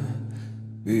am.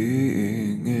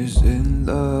 Being is in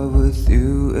love with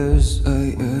you as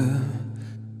I am.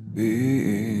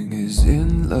 Being is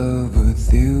in love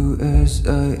with you as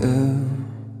I am.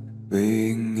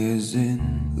 Being is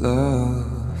in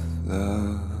love,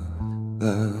 love,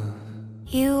 love.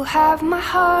 You have my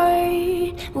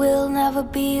heart, we'll never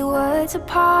be words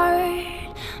apart.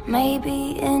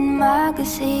 Maybe in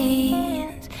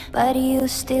magazines, but you'll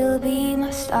still be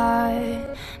my star,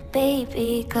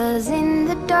 baby. 'Cause in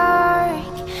the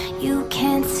dark, you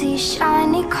can't see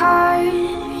shiny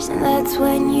cars, and that's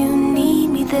when you need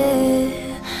me there.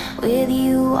 With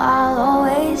you I'll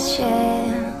always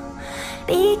share,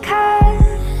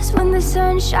 because when the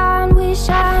sun shines we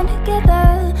shine together.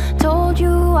 Told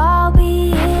you I'll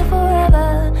be here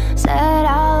forever, said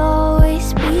I'll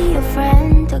always be your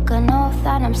friend. Took an oath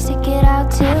that I'm stick it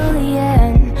out till the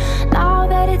end. Now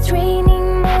that it's raining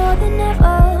more than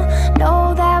ever,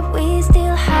 know that we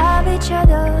still have each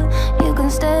other. You can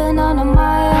stand under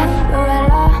my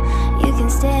umbrella, you can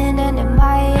stand under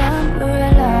my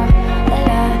umbrella.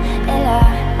 Ella, Ella,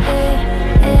 eh,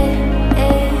 eh,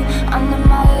 eh, under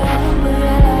my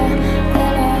umbrella.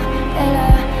 Ella, Ella,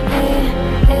 eh,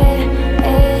 eh,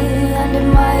 eh, under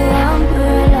my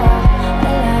umbrella.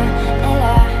 Ella,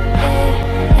 Ella, eh,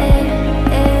 eh,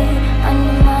 eh,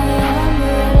 under my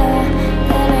umbrella.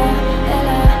 Ella,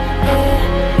 Ella, eh,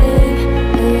 eh,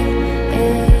 eh,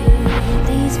 eh.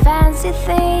 These fancy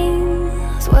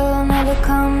things will never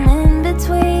come in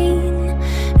between.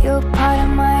 You're part of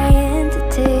my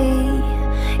entity,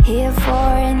 here for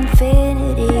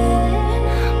infinity.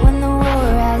 When the war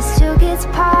has took its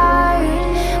part,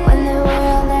 when the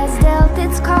world has dealt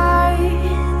its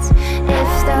cards, if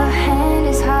the hand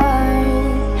is hard,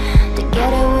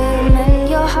 together we'll mend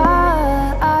your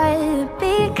heart.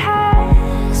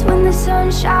 Because when the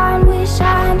sun shines we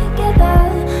shine together.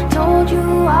 Told you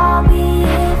I'll be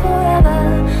here forever,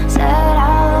 said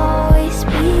I'll always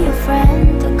be your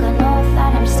friend. Took an oath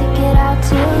that I'm stick it out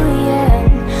till the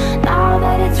end. Now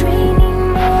that it's raining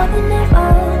more than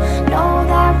ever, know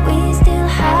that we still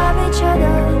have each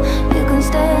other. You can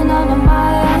stand under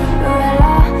my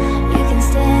umbrella, you can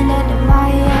stand under my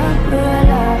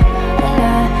umbrella.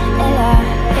 Ella, Ella,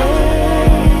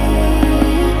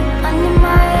 eh, under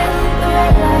my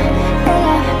umbrella.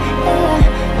 Ella, Ella,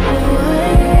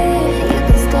 ooh, you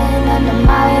can stand under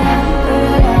my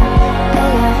umbrella.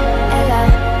 Ella, Ella,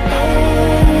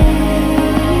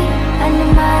 eh, under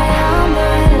my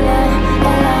umbrella.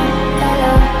 Ella,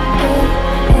 Ella, eh,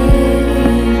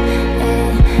 eh,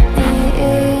 eh, eh.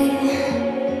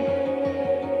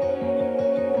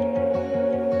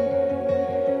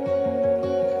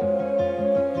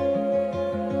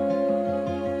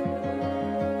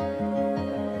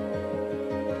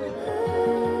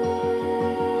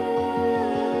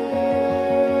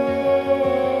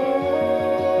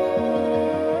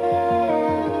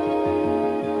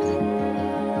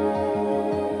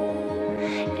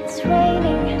 It's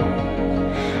raining,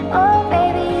 oh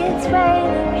baby, it's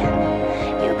raining.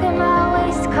 You can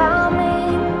always come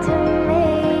into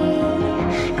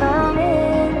me, come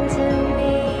into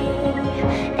me.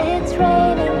 It's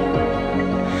raining,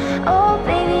 oh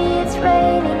baby, it's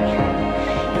raining.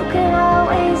 You can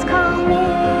always come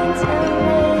into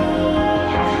me,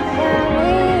 come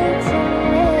into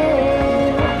me.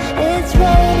 It's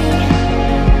raining,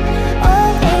 oh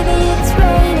baby, it's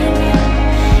raining.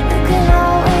 You can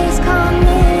always come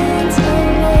into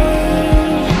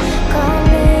me, come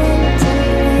into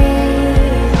me.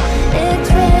 It's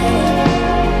raining,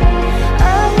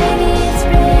 oh baby, it's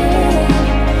raining.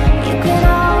 You can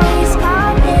always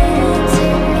come into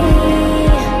me,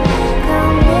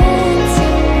 come into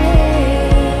me.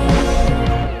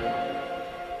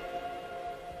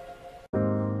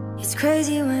 It's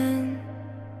crazy when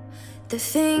the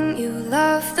thing you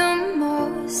love the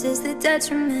most is the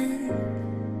detriment.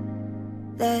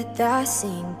 Let that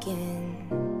sink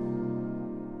in.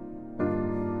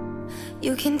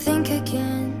 You can think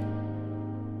again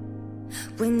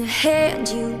when the hand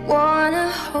you wanna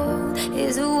hold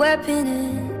is a weapon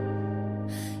and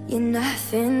you're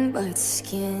nothing but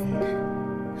skin.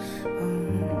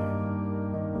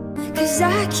 'Cause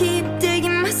I keep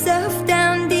digging myself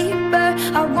down deeper.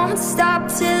 I won't stop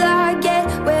till I get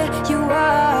where you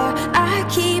are. I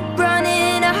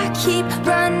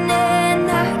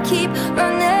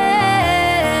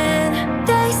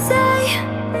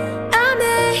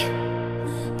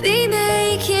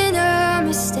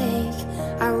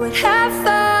have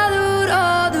followed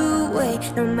all the way,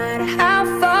 no matter how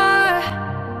far.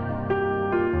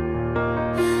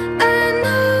 I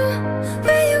know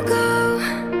where you go,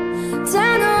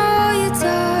 down all your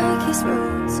darkest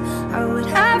roads. I would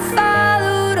have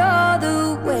followed all the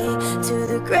way to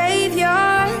the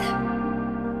graveyard.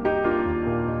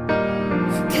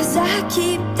 'Cause I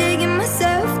keep digging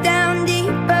myself down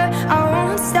deeper. I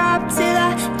won't stop till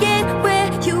I get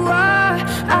where you are.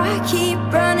 I keep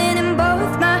running and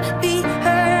both my feet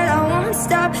hurt. I won't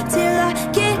stop till I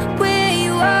get where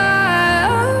you are.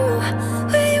 Oh,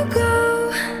 where you go,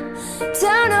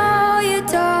 down all your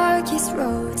darkest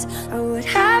roads. I would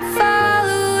have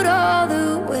followed all the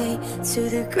way to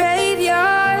the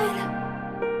graveyard.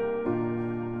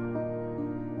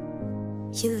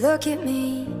 You look at me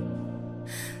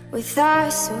with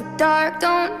eyes so dark,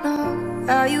 don't know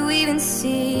how you even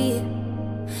see it.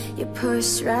 You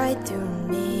push right through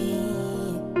me.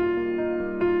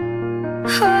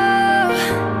 Oh,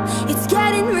 it's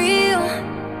getting real.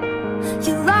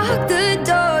 You lock the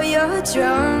door, you're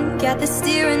drunk at the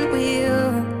steering wheel,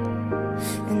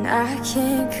 and I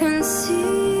can't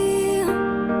conceal.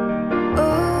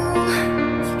 Oh,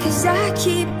 'cause I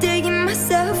keep digging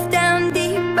myself down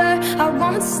deeper. I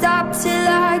won't stop till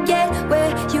I get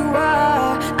where you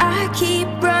are. I keep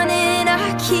running, I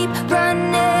keep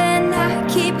running, I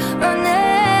keep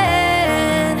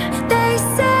running. They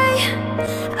say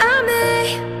I may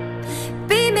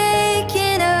be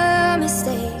making a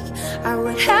mistake. I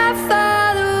would have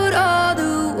followed all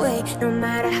the way, no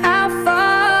matter how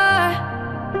far.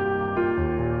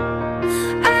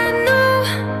 I know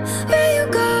where you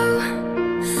go,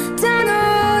 down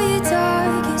all your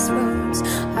darkest roads.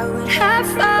 I would have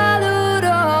followed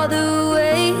all the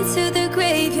way to the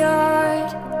graveyard.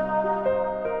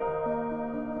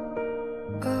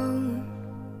 Oh,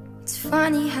 it's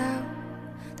funny how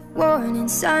the warning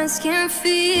signs can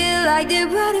feel like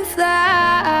they're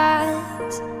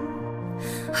butterflies.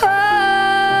 Oh,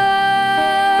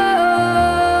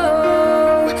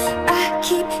 I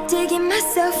keep digging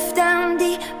myself down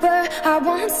deeper. I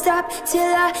won't stop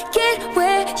till I get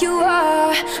where you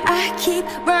are. I keep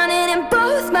running and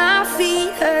both my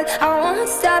feet hurt. I won't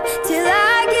stop till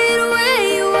I get where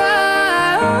you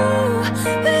are. Oh,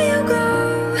 where you go,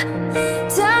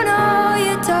 down all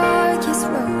your darkest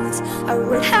roads. I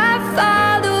would have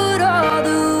followed all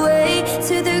the way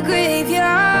to the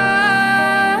graveyard.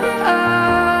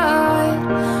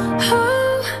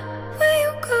 Oh, where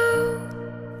you go,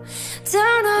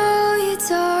 down all your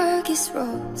darkest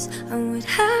roads. I would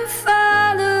have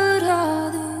followed all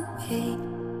the way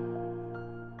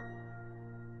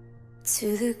to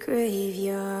the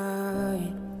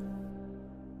graveyard.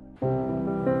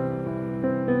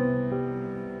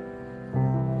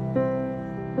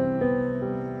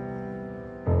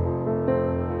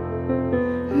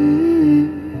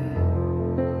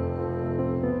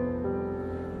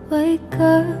 Wake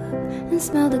up and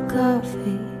smell the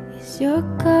coffee. Is your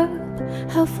cup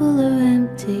half full or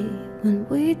empty? When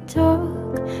we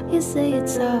talk, you say it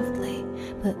softly,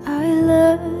 but I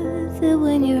love it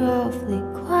when you're awfully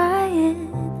quiet.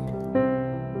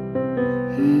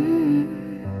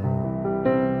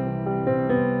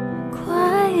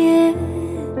 Quiet.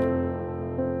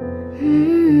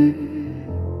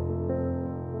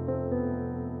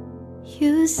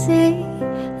 You see,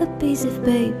 a piece of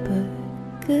paper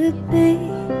could be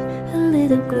a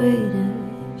little greater.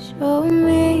 Show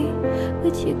me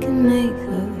what you can make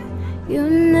of. You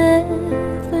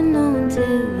never know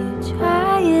until you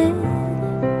try it.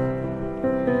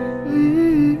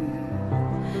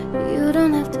 You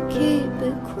don't have to keep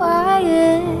it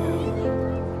quiet.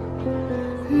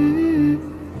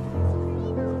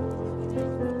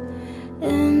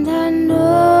 And I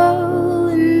know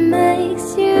it makes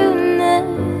you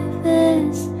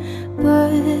nervous,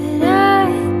 but I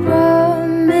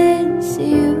promise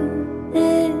you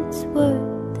it's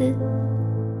worth it.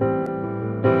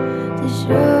 To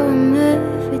show 'em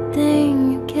everything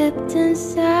you kept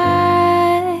inside.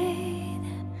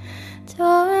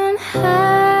 Don't hide.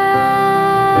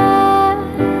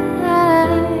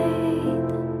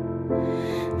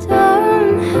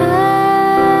 Don't hide.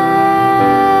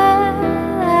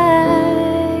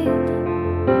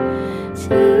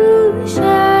 Too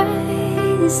shy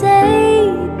to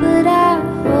say, but I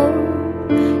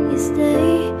hope you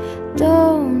stay.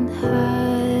 Don't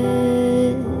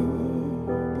hide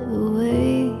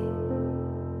away.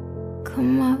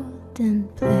 Come out and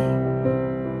play.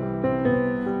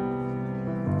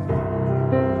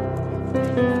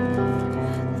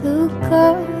 Look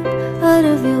up out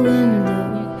of your window,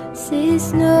 see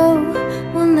snow,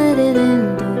 won't let it in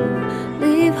though.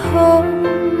 Leave home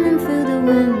and fill the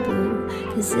window.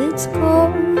 'cause it's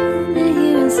cold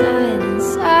here inside in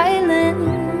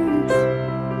silence.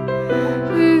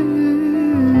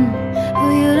 Oh,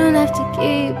 you don't have to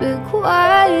keep it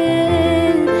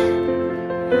quiet.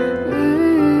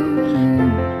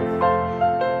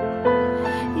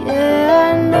 Yeah,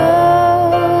 I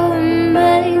know it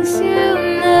makes you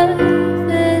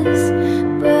nervous,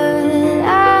 but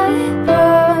I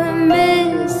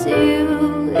promise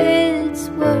you it's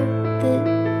worth it.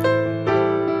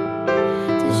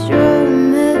 To show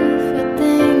them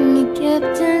everything you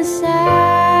kept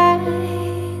inside.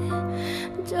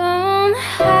 Don't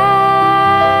hide,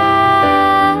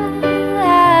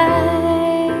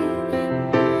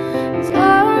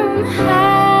 don't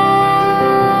hide.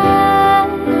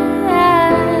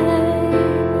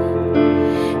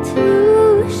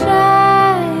 Too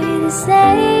shy to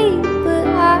say, but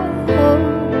I hope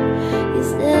you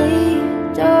say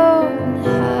don't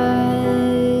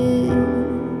hide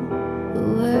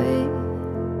away.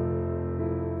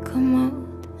 Come out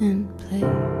and play.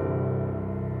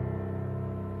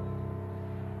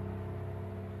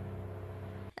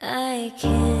 I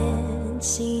can't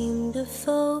seem to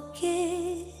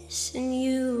focus, and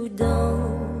you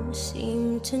don't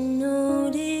seem to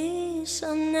notice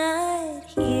I'm not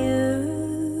here.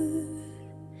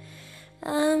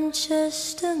 I'm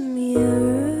just a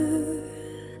mirror.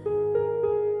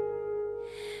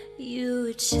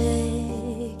 You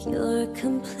check your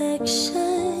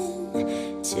complexion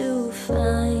to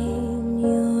find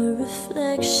your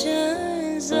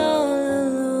reflections all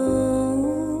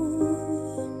alone.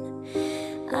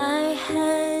 I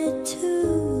had to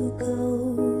go.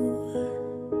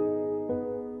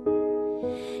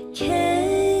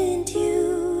 Can't you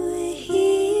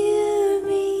hear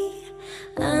me?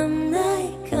 I'm not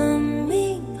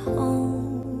coming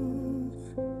home.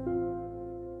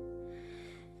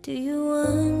 Do you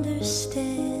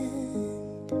understand?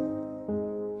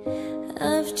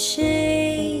 I've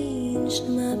changed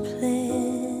my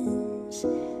plans,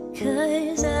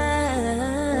 'cause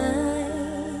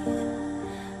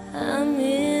I'm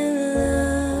in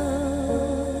love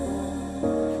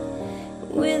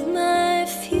with my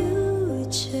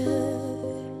future.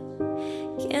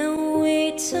 Can't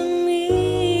wait to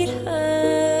meet her,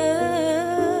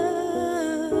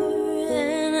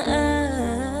 and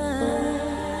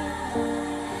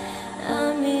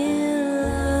I'm in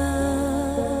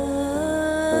love,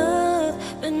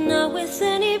 but not with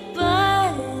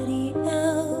anybody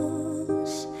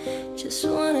else. Just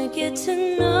wanna get to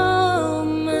know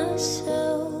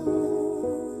myself.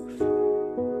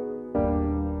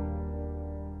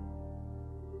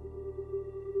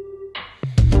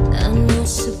 I know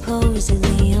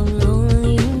supposedly I'm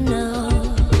lonely now.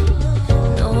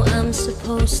 No, I'm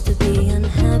supposed to be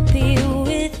unhappy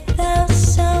without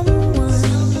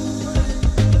someone,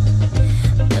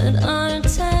 but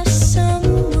aren't I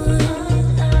someone?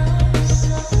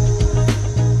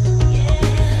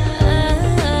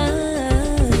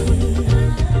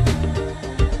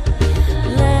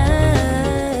 Like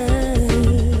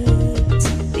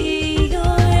to be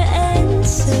your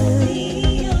answer,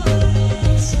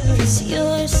 'cause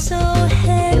you're so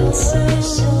handsome.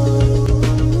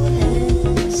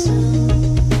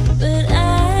 But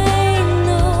I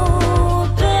know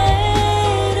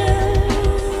better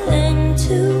than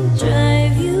to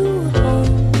drive you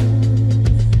home,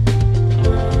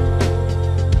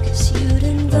 'cause you'd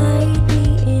invite me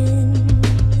in,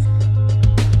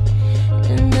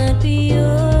 and I'd be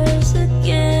yours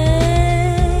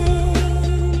again.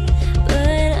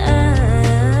 But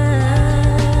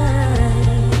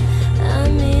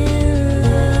I'm in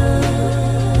love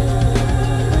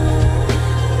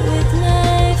with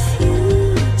my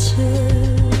future,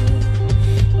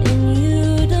 and you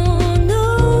don't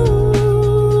know.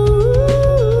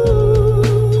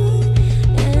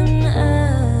 And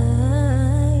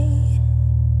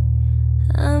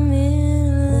I'm in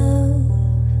love,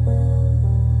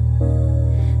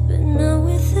 but not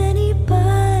with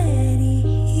anybody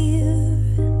here.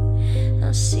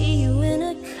 I'll see you in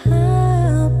a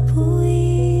couple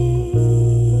years.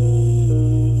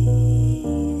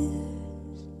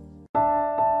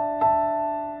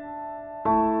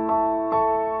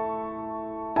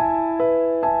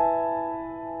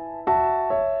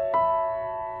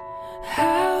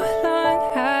 How long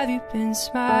have you been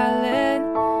smiling?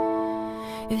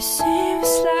 It seems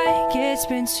like it's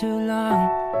been too long.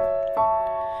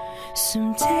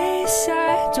 Some days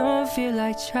I don't feel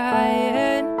like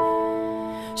trying.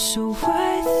 So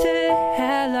what the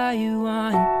hell are you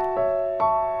on?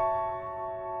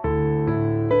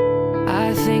 I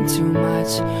think too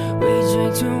much, we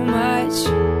drink too much,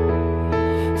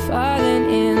 falling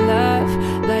in love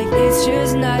like it's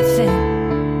just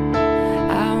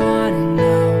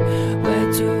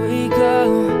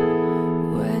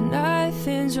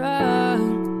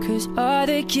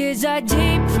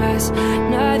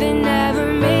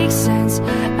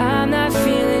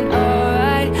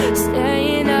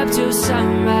till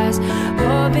sunrise,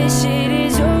 hoping shit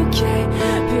is okay,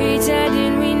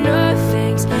 pretending we know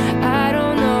things. I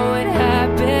don't know what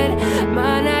happened.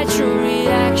 My natural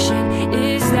reaction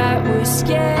is that we're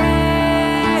scared.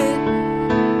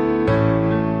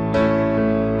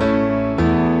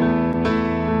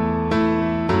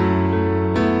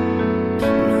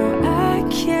 No, I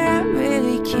can't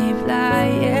really keep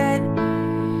lying,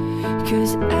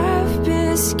 'cause I've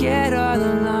been scared all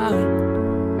along.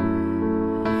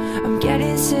 I'm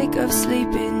getting sick of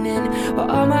sleeping in while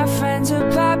all my friends are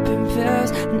popping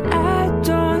pills, and I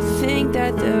don't think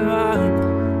that they're wrong.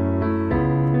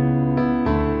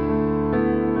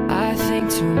 I think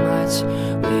too much,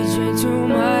 we drink too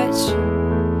much,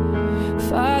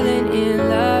 falling in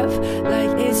love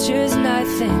like it's just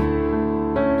nothing.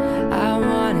 I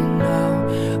wanna know,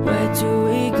 where do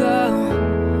we go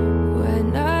when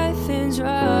nothing's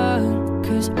wrong?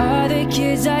 'Cause all the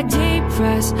kids are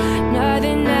depressed,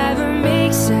 nothing ever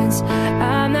makes sense.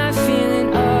 I'm not feeling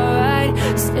alright,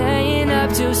 staying up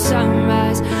till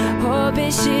sunrise,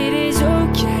 hoping shit is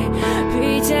okay,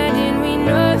 pretending we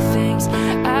know things.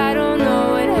 I don't know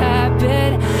what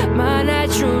happened. My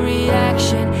natural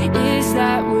reaction is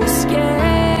that we're scared.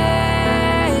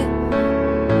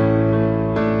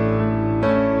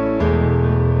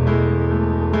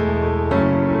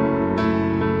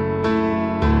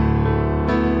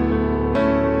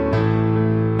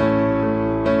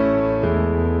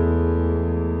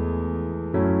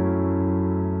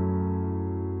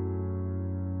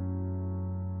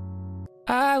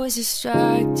 I was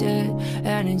distracted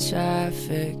and in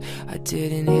traffic. I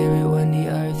didn't hear it when the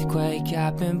earthquake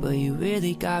happened, but you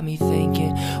really got me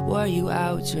thinking. Were you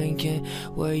out drinking?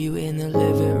 Were you in the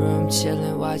living room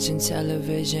chilling, watching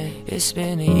television? It's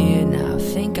been a year now,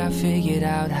 think I figured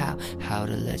out how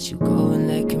to let you go and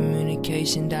let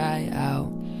communication die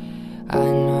out. I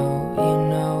know, you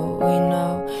know, we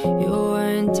know you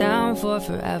weren't down for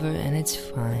forever, and it's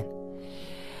fine.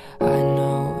 I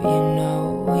know, you know,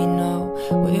 we know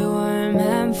we weren't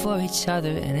meant for each other,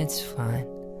 and it's fine.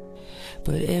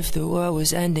 But if the world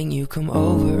was ending, you come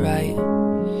over, right?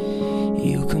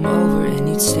 You come over and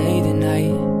you'd stay the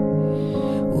night.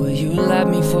 Would you love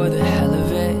me for the hell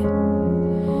of it?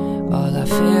 All our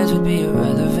fears would be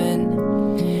irrelevant.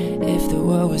 If the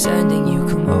world was ending, you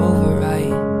come over,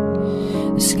 right?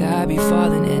 The sky be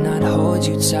falling and I'd hold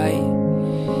you tight,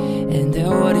 and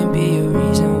there wouldn't be a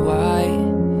reason why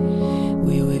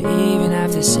we would even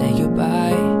have to say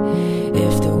goodbye.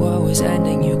 If the world was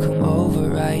ending, you come over,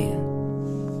 right?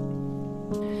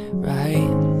 Right?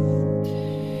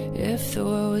 If the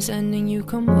world was ending, you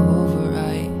come over,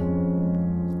 right?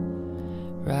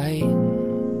 Right?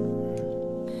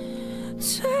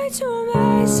 Try to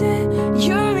imagine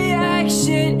your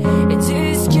reaction. It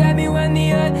just scared me when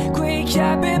the earthquake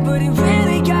happened, but it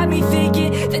really got me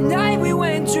thinking. The night we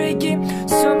went drinking,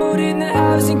 stumbled in the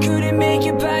house and couldn't make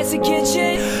it past the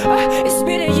kitchen. It's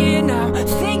been a year now,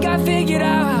 think I figured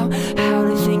out how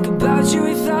to think about you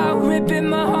without ripping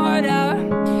my heart out.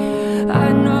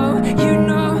 I know, you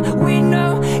know, we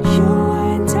know you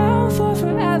weren't down for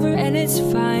forever, and it's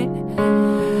fine.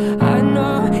 I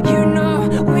know, you know,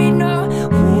 we know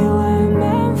we weren't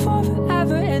meant for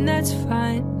forever, and that's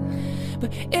fine.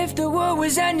 But if the world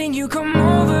was ending, you come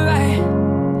over, right?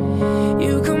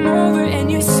 You come over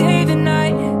and you stay the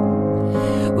night.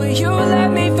 Will you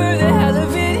love me for the hell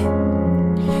of it?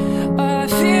 All our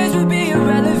fears would be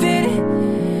irrelevant.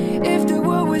 If the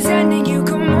world was ending, you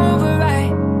come over,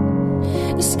 right?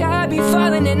 The sky be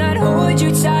falling and I'd hold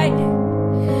you tight,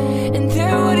 and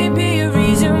there wouldn't be a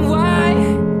reason why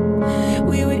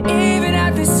we would even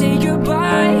have to say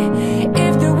goodbye.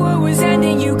 If the world was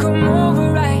ending, you come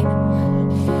over, right?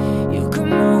 You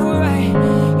come over, right?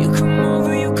 You come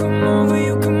over, you come over,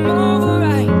 you come over,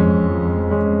 right?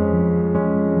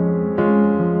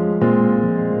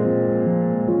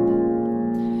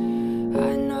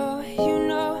 I know, you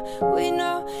know, we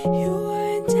know you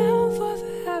weren't down for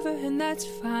forever, and that's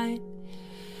fine.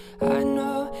 I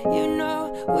know, you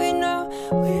know, we know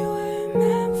we weren't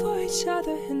meant for each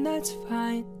other, and that's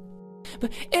fine.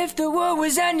 But if the world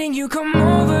was ending, you come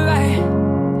over, right?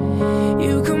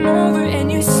 You come over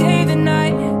and you stay the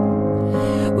night.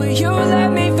 Will you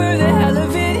love me for the hell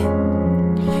of it?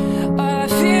 All our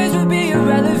fears would be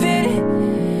irrelevant.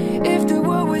 If the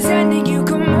world was ending, you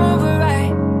come over,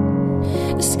 right?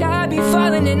 The sky be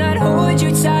falling and I'd hold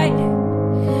you tight,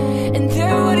 and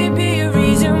there wouldn't be a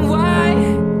reason why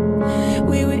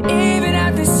we would even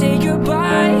have to say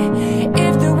goodbye.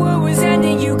 If the world was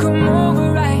ending, you come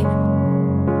over, right?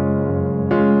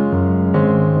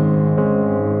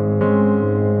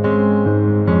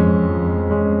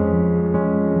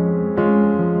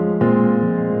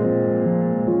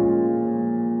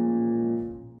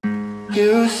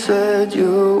 You said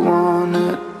you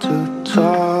wanted to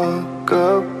talk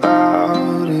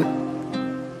about it.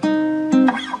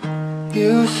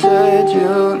 You said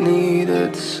you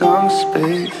needed some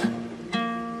space.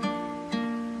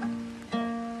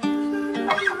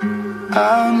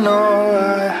 I know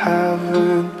I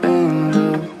haven't been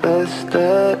the best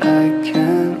that I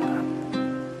can,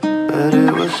 but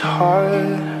it was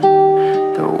hard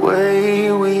the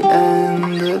way we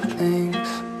ended things.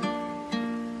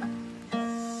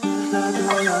 Like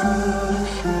the world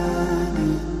is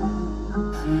ending,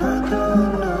 and I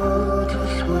don't know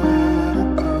just where to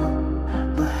go.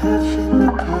 My head's in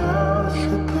the clouds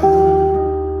again,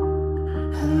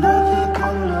 and I think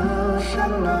I'm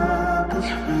losing my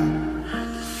best friend.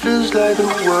 Feels like the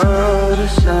world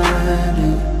is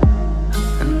ending,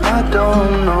 and I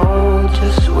don't know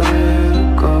just where to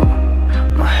go.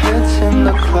 My head's in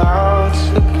the clouds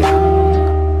again,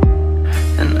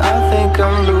 and I think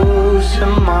I'm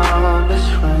losing my best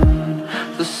friend.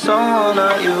 The someone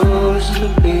I used to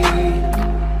be,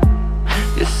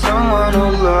 you're someone who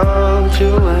loved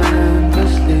you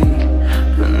endlessly,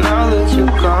 but now that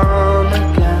you're gone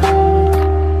again,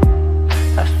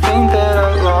 I think that I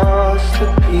lost a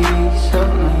piece of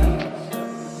me.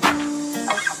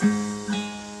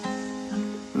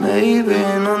 Maybe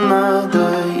in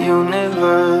another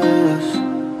universe,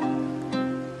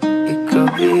 it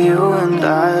could be you and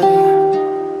I.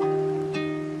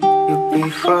 You'll be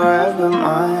forever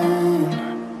mine.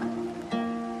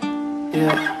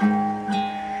 Yeah.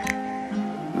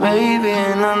 Maybe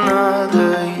in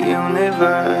another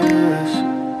universe,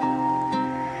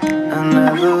 I'll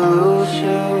never lose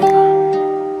you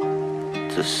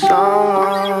to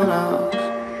someone else.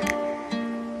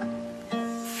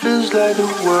 Feels like the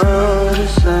world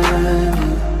is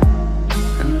ending,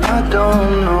 and I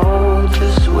don't know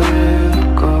just where to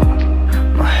go.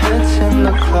 My head's in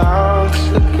the clouds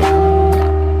again,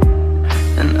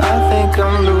 and I think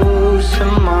I'm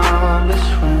losing my best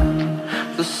friend.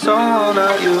 The someone I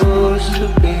used to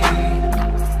be,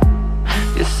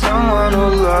 you're someone who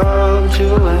loved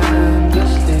you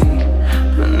endlessly,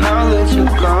 but now that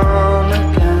you're gone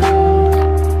again,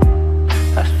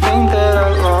 I think that I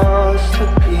lost a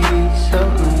piece of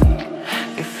me.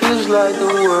 It feels like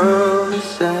the world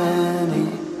is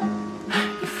ending.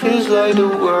 It feels like the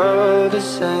world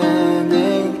is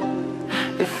ending.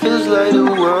 It feels like the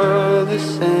world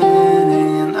is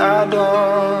ending, and I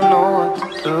don't know what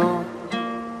to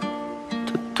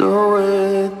do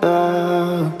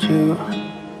without you,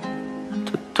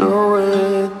 to do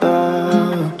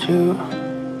without you,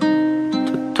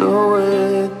 to do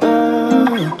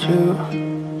without you,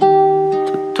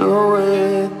 to do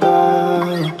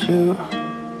without you,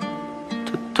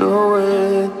 to do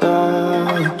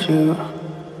without you.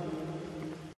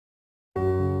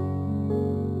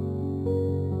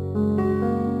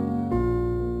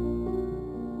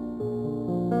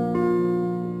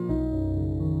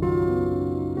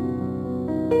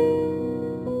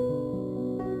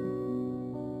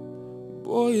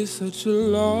 Boy, you're such a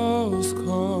lost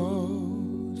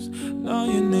cause. Now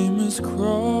your name is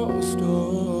crossed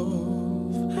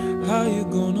off. How you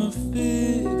gonna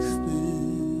fix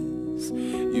this?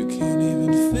 You can't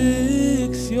even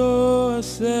fix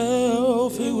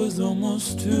yourself. It was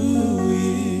almost 2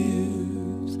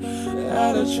 years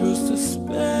that I chose to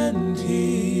spend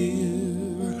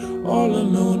here, all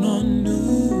alone on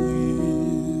New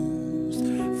Year's,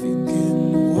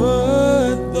 thinking,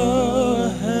 what the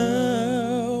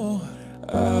hell?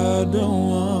 I don't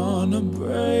wanna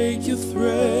break your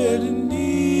thread and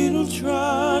needle,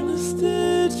 trying to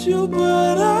stitch you,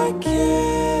 but I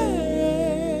can't.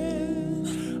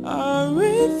 I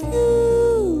refuse.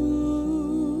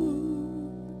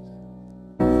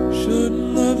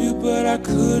 Shouldn't love you, but I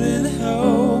couldn't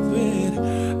help it.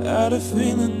 Had a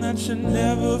feeling that you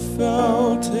never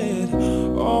felt it.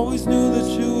 Always knew that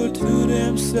you were too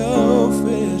damn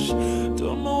selfish.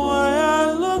 Don't know why I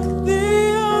looked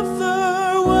the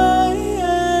other way.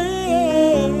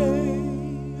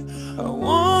 I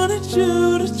wanted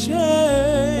you to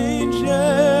change,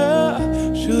 yeah.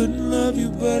 Shouldn't love you,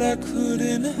 but I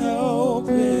couldn't help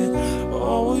it.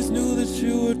 Always knew that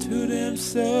you were too damn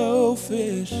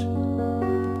selfish.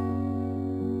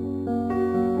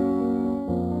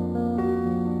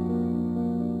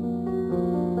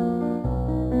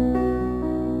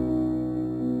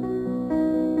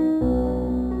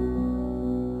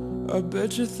 I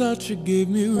bet you thought you gave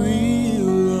me real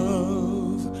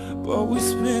love, but we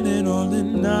spent it all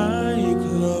in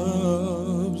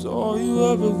nightclubs. All you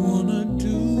ever wanna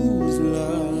do is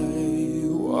lie.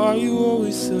 Why you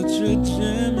always such a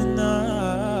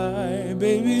Gemini?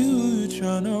 Baby, who you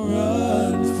tryna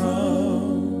run from?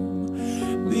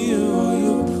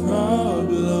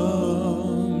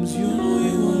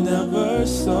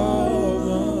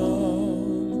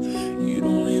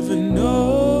 even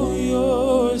know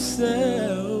yourself.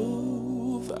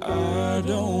 I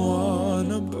don't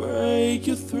wanna break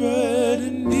your thread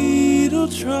and needle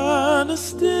trying to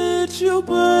stitch you,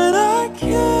 but I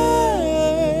can't.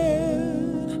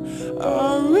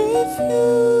 I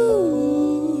refuse.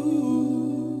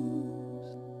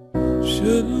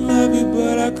 Shouldn't love you,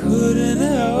 but I couldn't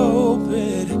help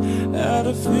it. Had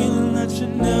a feeling that you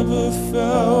never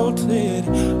felt it.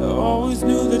 I always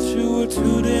knew that you were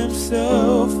too damn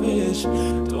selfish.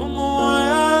 Don't know why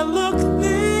I looked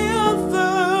the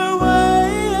other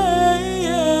way.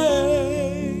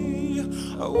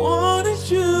 I wanted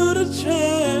you to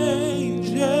change,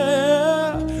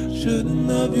 yeah. Shouldn't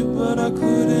love you, but I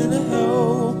couldn't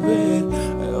help it.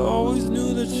 I always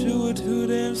knew that you were too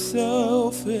damn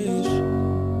selfish.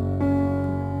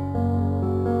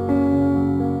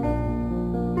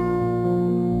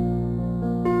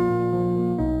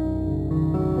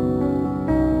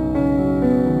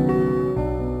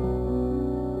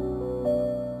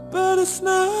 It's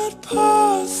not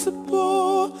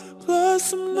possible,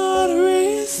 plus I'm not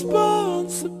responsible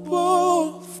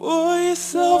for your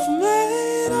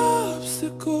self-made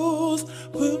obstacles.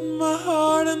 Put my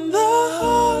heart in the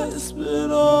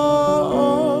hospital.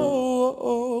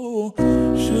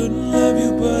 Shouldn't love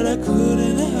you, but I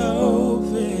couldn't help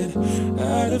it.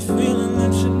 Had a feeling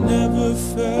that you never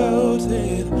felt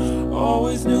it.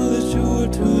 Always knew that you were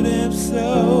too damn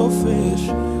selfish.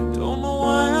 Don't know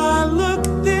why I looked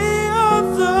the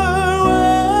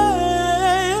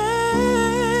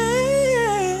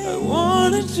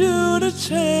you to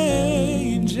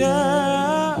change,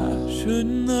 yeah.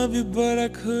 Shouldn't love you, but I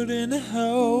couldn't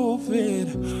help it.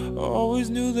 Always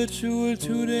knew that you were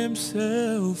too damn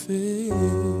selfish.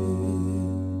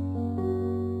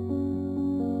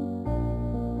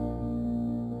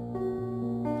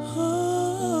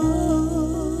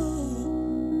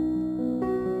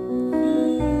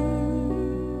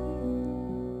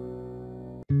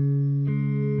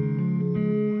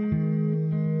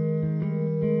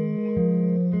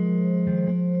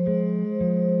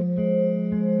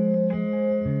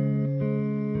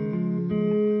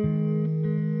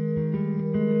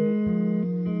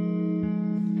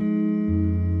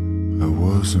 I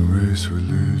wasn't raised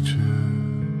religious,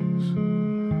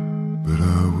 but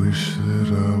I wish that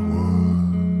I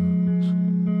was.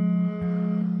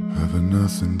 Having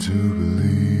nothing to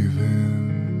believe in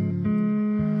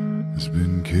has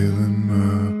been killing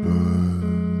my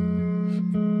buzz.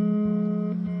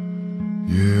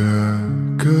 Yeah,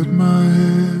 I cut my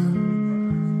hair,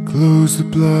 closed the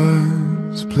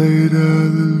blinds, played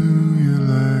hallelujah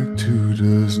like 2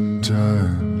 dozen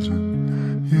times.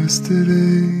 And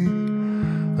yesterday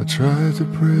I tried to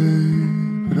pray,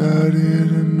 but I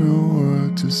didn't know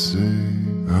what to say.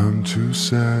 I'm too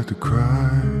sad to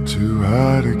cry, too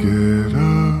high to get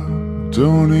up.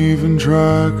 Don't even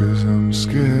try, 'cause I'm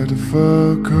scared to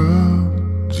fuck up.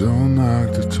 Don't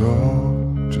like to talk,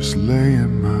 just lay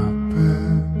in my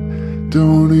bed.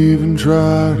 Don't even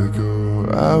try to go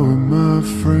out with my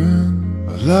friend.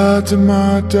 I lied to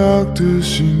my doctor,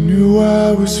 she knew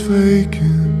I was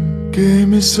faking. Gave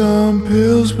me some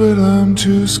pills, but I'm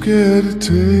too scared to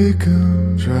take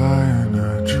them. Try and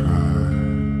I try,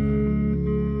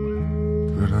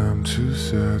 but I'm too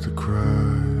sad to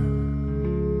cry.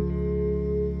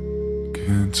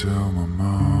 Can't tell my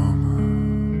mama,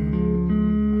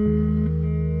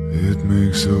 it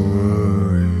makes her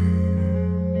worry.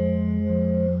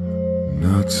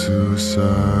 Not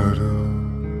suicidal,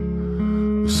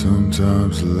 but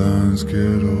sometimes the lines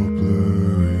get all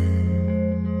blurry.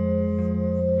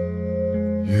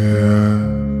 Yeah,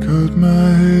 I cut my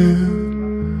hair,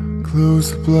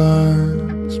 closed the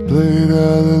blinds, played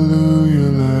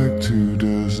hallelujah like 2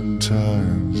 dozen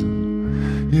times.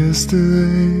 And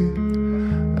yesterday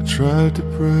I tried to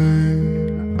pray,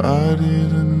 I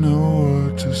didn't know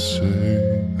what to say.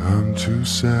 I'm too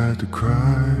sad to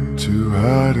cry, too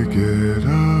high to get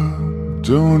up.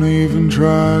 Don't even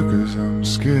try, 'cause I'm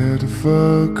scared to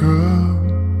fuck up.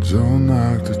 Don't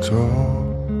like to talk,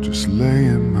 just lay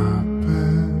in my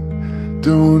bed.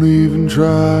 Don't even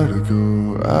try to go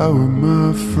out with my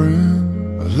friend.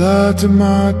 I lied to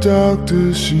my doctor,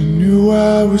 she knew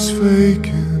I was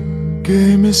faking.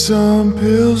 Gave me some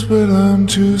pills, but I'm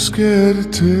too scared to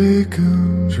take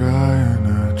them. Try and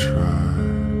I try,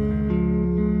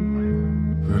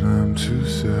 but I'm too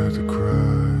sad to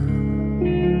cry.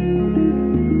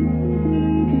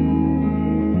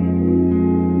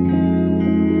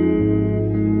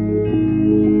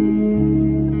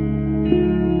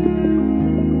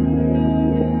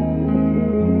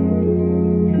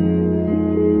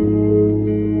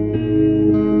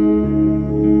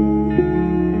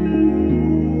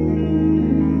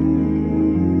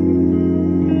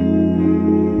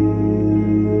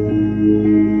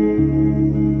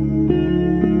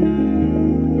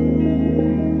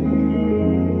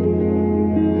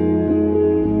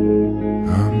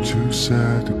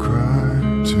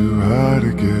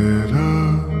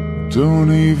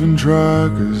 Don't even try,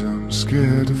 cause I'm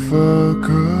scared to fuck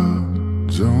up.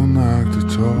 Don't like to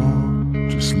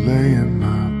talk, just lay in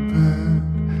my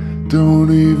bed. Don't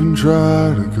even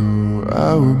try to go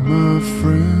out with my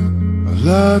friend. I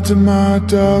lied to my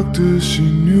doctor, she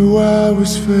knew I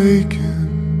was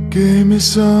faking. Gave me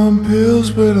some pills,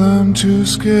 but I'm too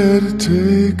scared to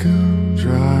take them.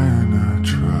 Try and I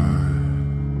try,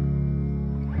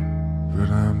 but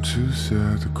I'm too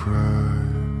sad to cry.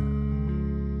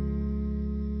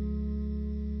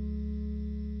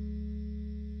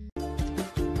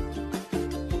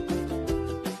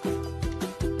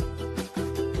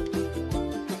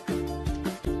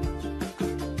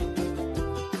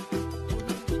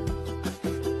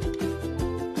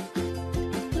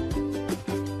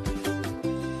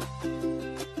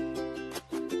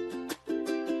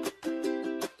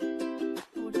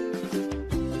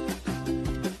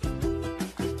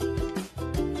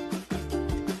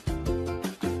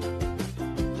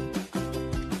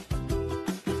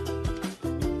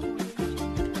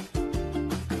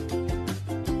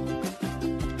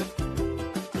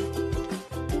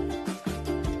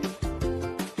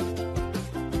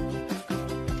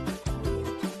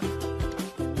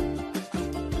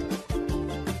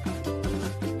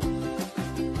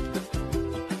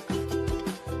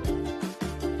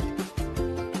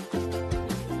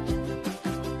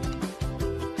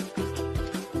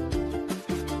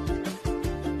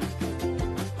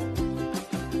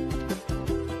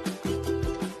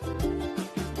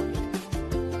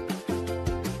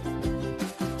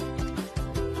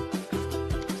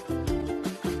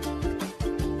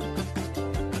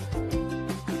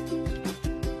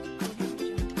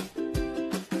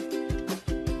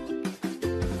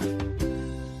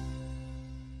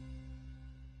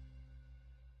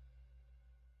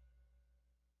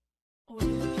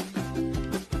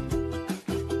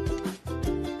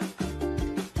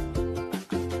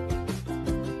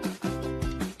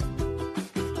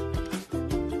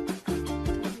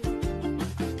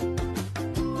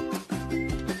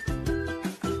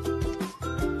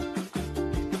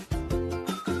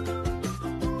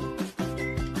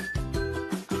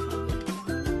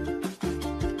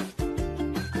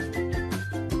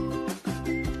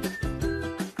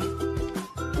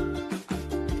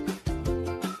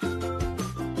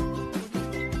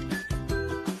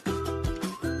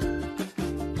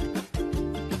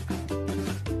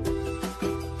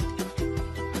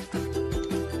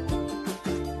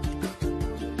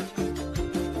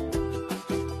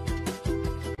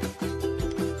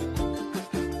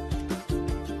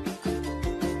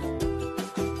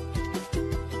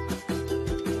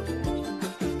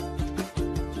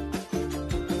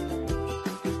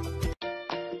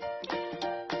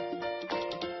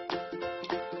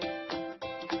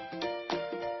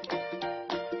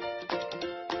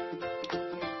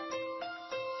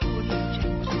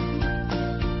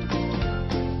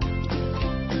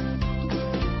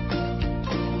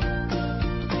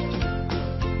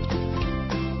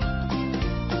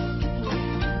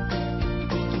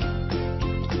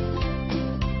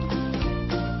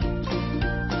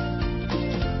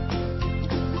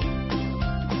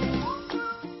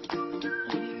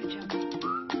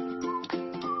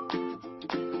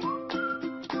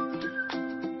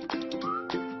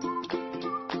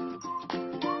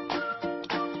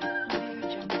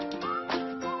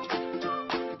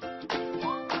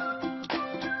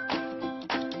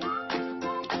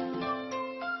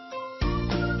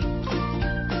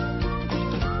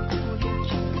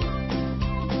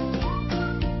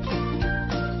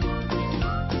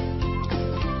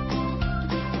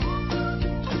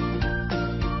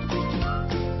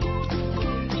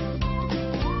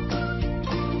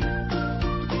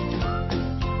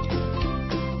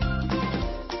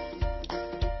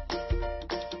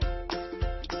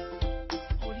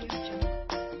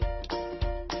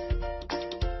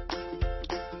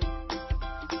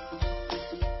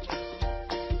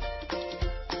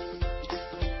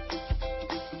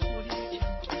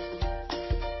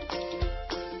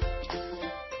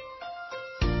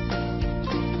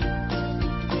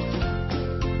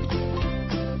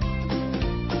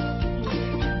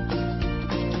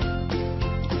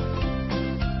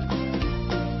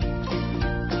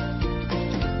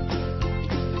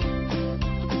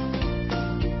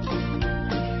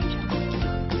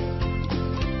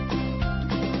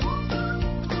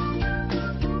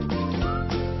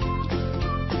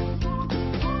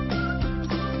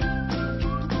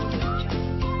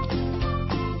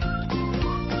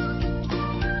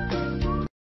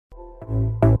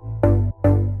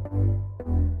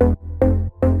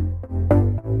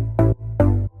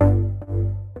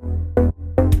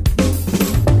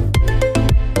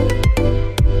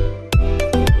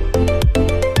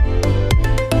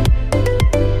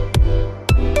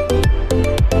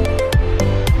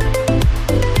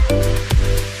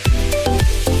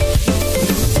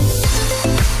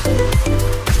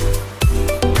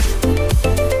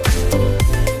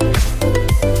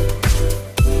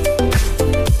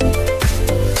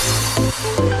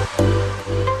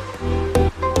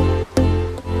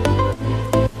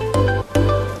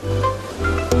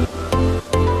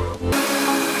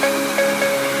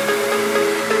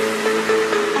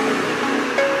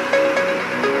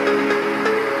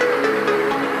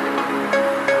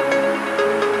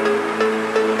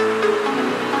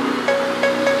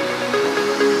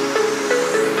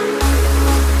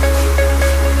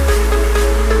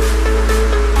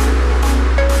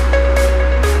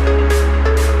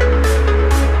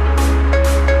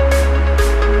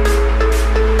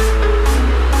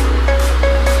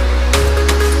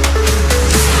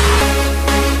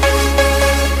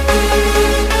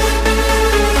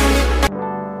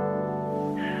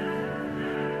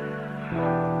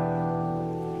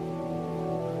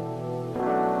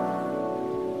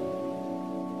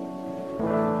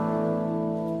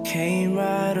 came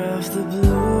right off the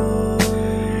blue.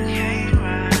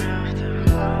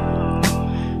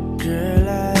 Girl,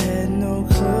 I had no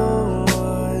clue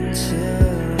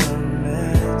until I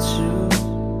met you.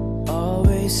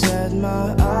 Always had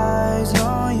my eyes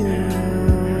on you.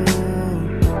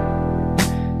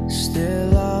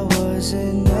 Still I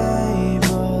wasn't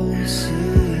able to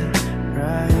see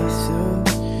right through.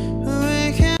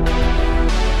 We can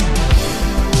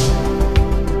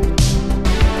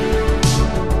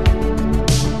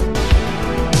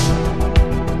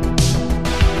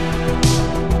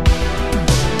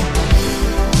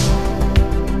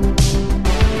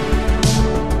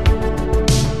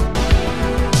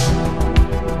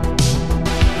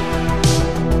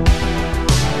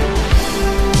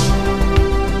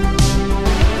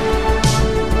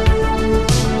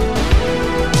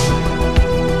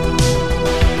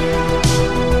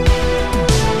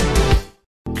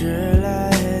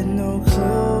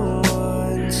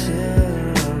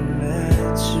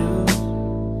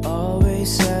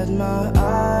my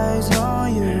eyes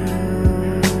on you.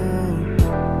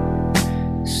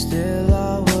 Still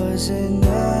I wasn't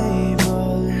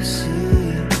able to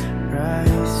see right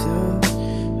through.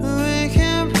 We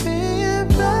can bring it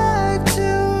back to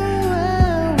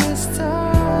where we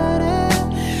started.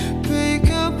 Pick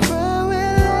up where we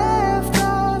left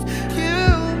off. You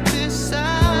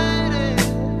decided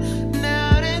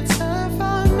now it's time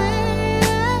for me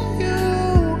and you.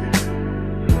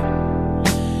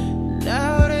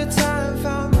 Now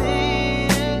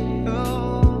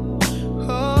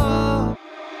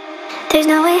there's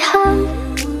no way home,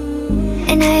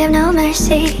 and I have no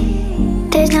mercy.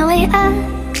 There's no way up,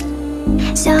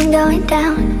 so I'm going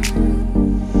down.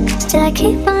 Still I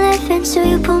keep on living, so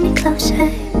you pull me closer.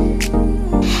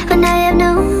 When I have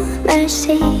no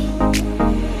mercy,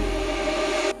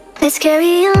 let's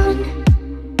carry on.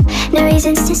 No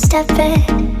reasons to stop it.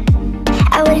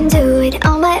 I wouldn't do it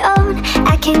on my own,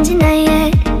 I can't deny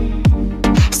it.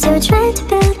 Still trying to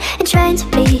build and trying to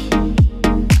be.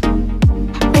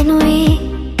 When we